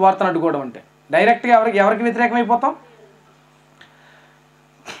అనమాట సువార్తను అడ్డుకోవడం అంటే. డైరెక్ట్గా ఎవరికి వ్యతిరేకమైపోతాం?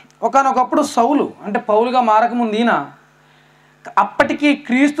 ఒకానొకప్పుడు సౌలు అంటే పౌలుగా మారకముందు ఈయన అప్పటికి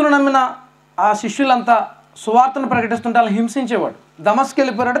క్రీస్తును నమ్మిన ఆ శిష్యులంతా సువార్తను ప్రకటిస్తుంటే వాళ్ళు హింసించేవాడు. దమస్కి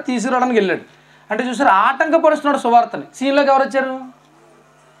వెళ్ళిపోయాడు, తీసుకురావడానికి వెళ్ళాడు. అంటే చూసారు ఆటంకపరుస్తున్నాడు సువార్తని. సీన్లోకి ఎవరు వచ్చారు?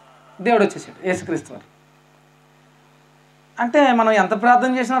 దేవుడు వచ్చేసాడు, యేసుక్రీస్తు వారు. అంటే మనం ఎంత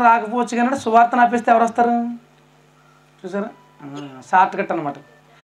ప్రార్థన చేసినా రాకపోవచ్చు కానీ సువార్తను ఆపేస్తే ఎవరు వస్తారు? చూసారా, షార్ట్ కట్ అనమాట.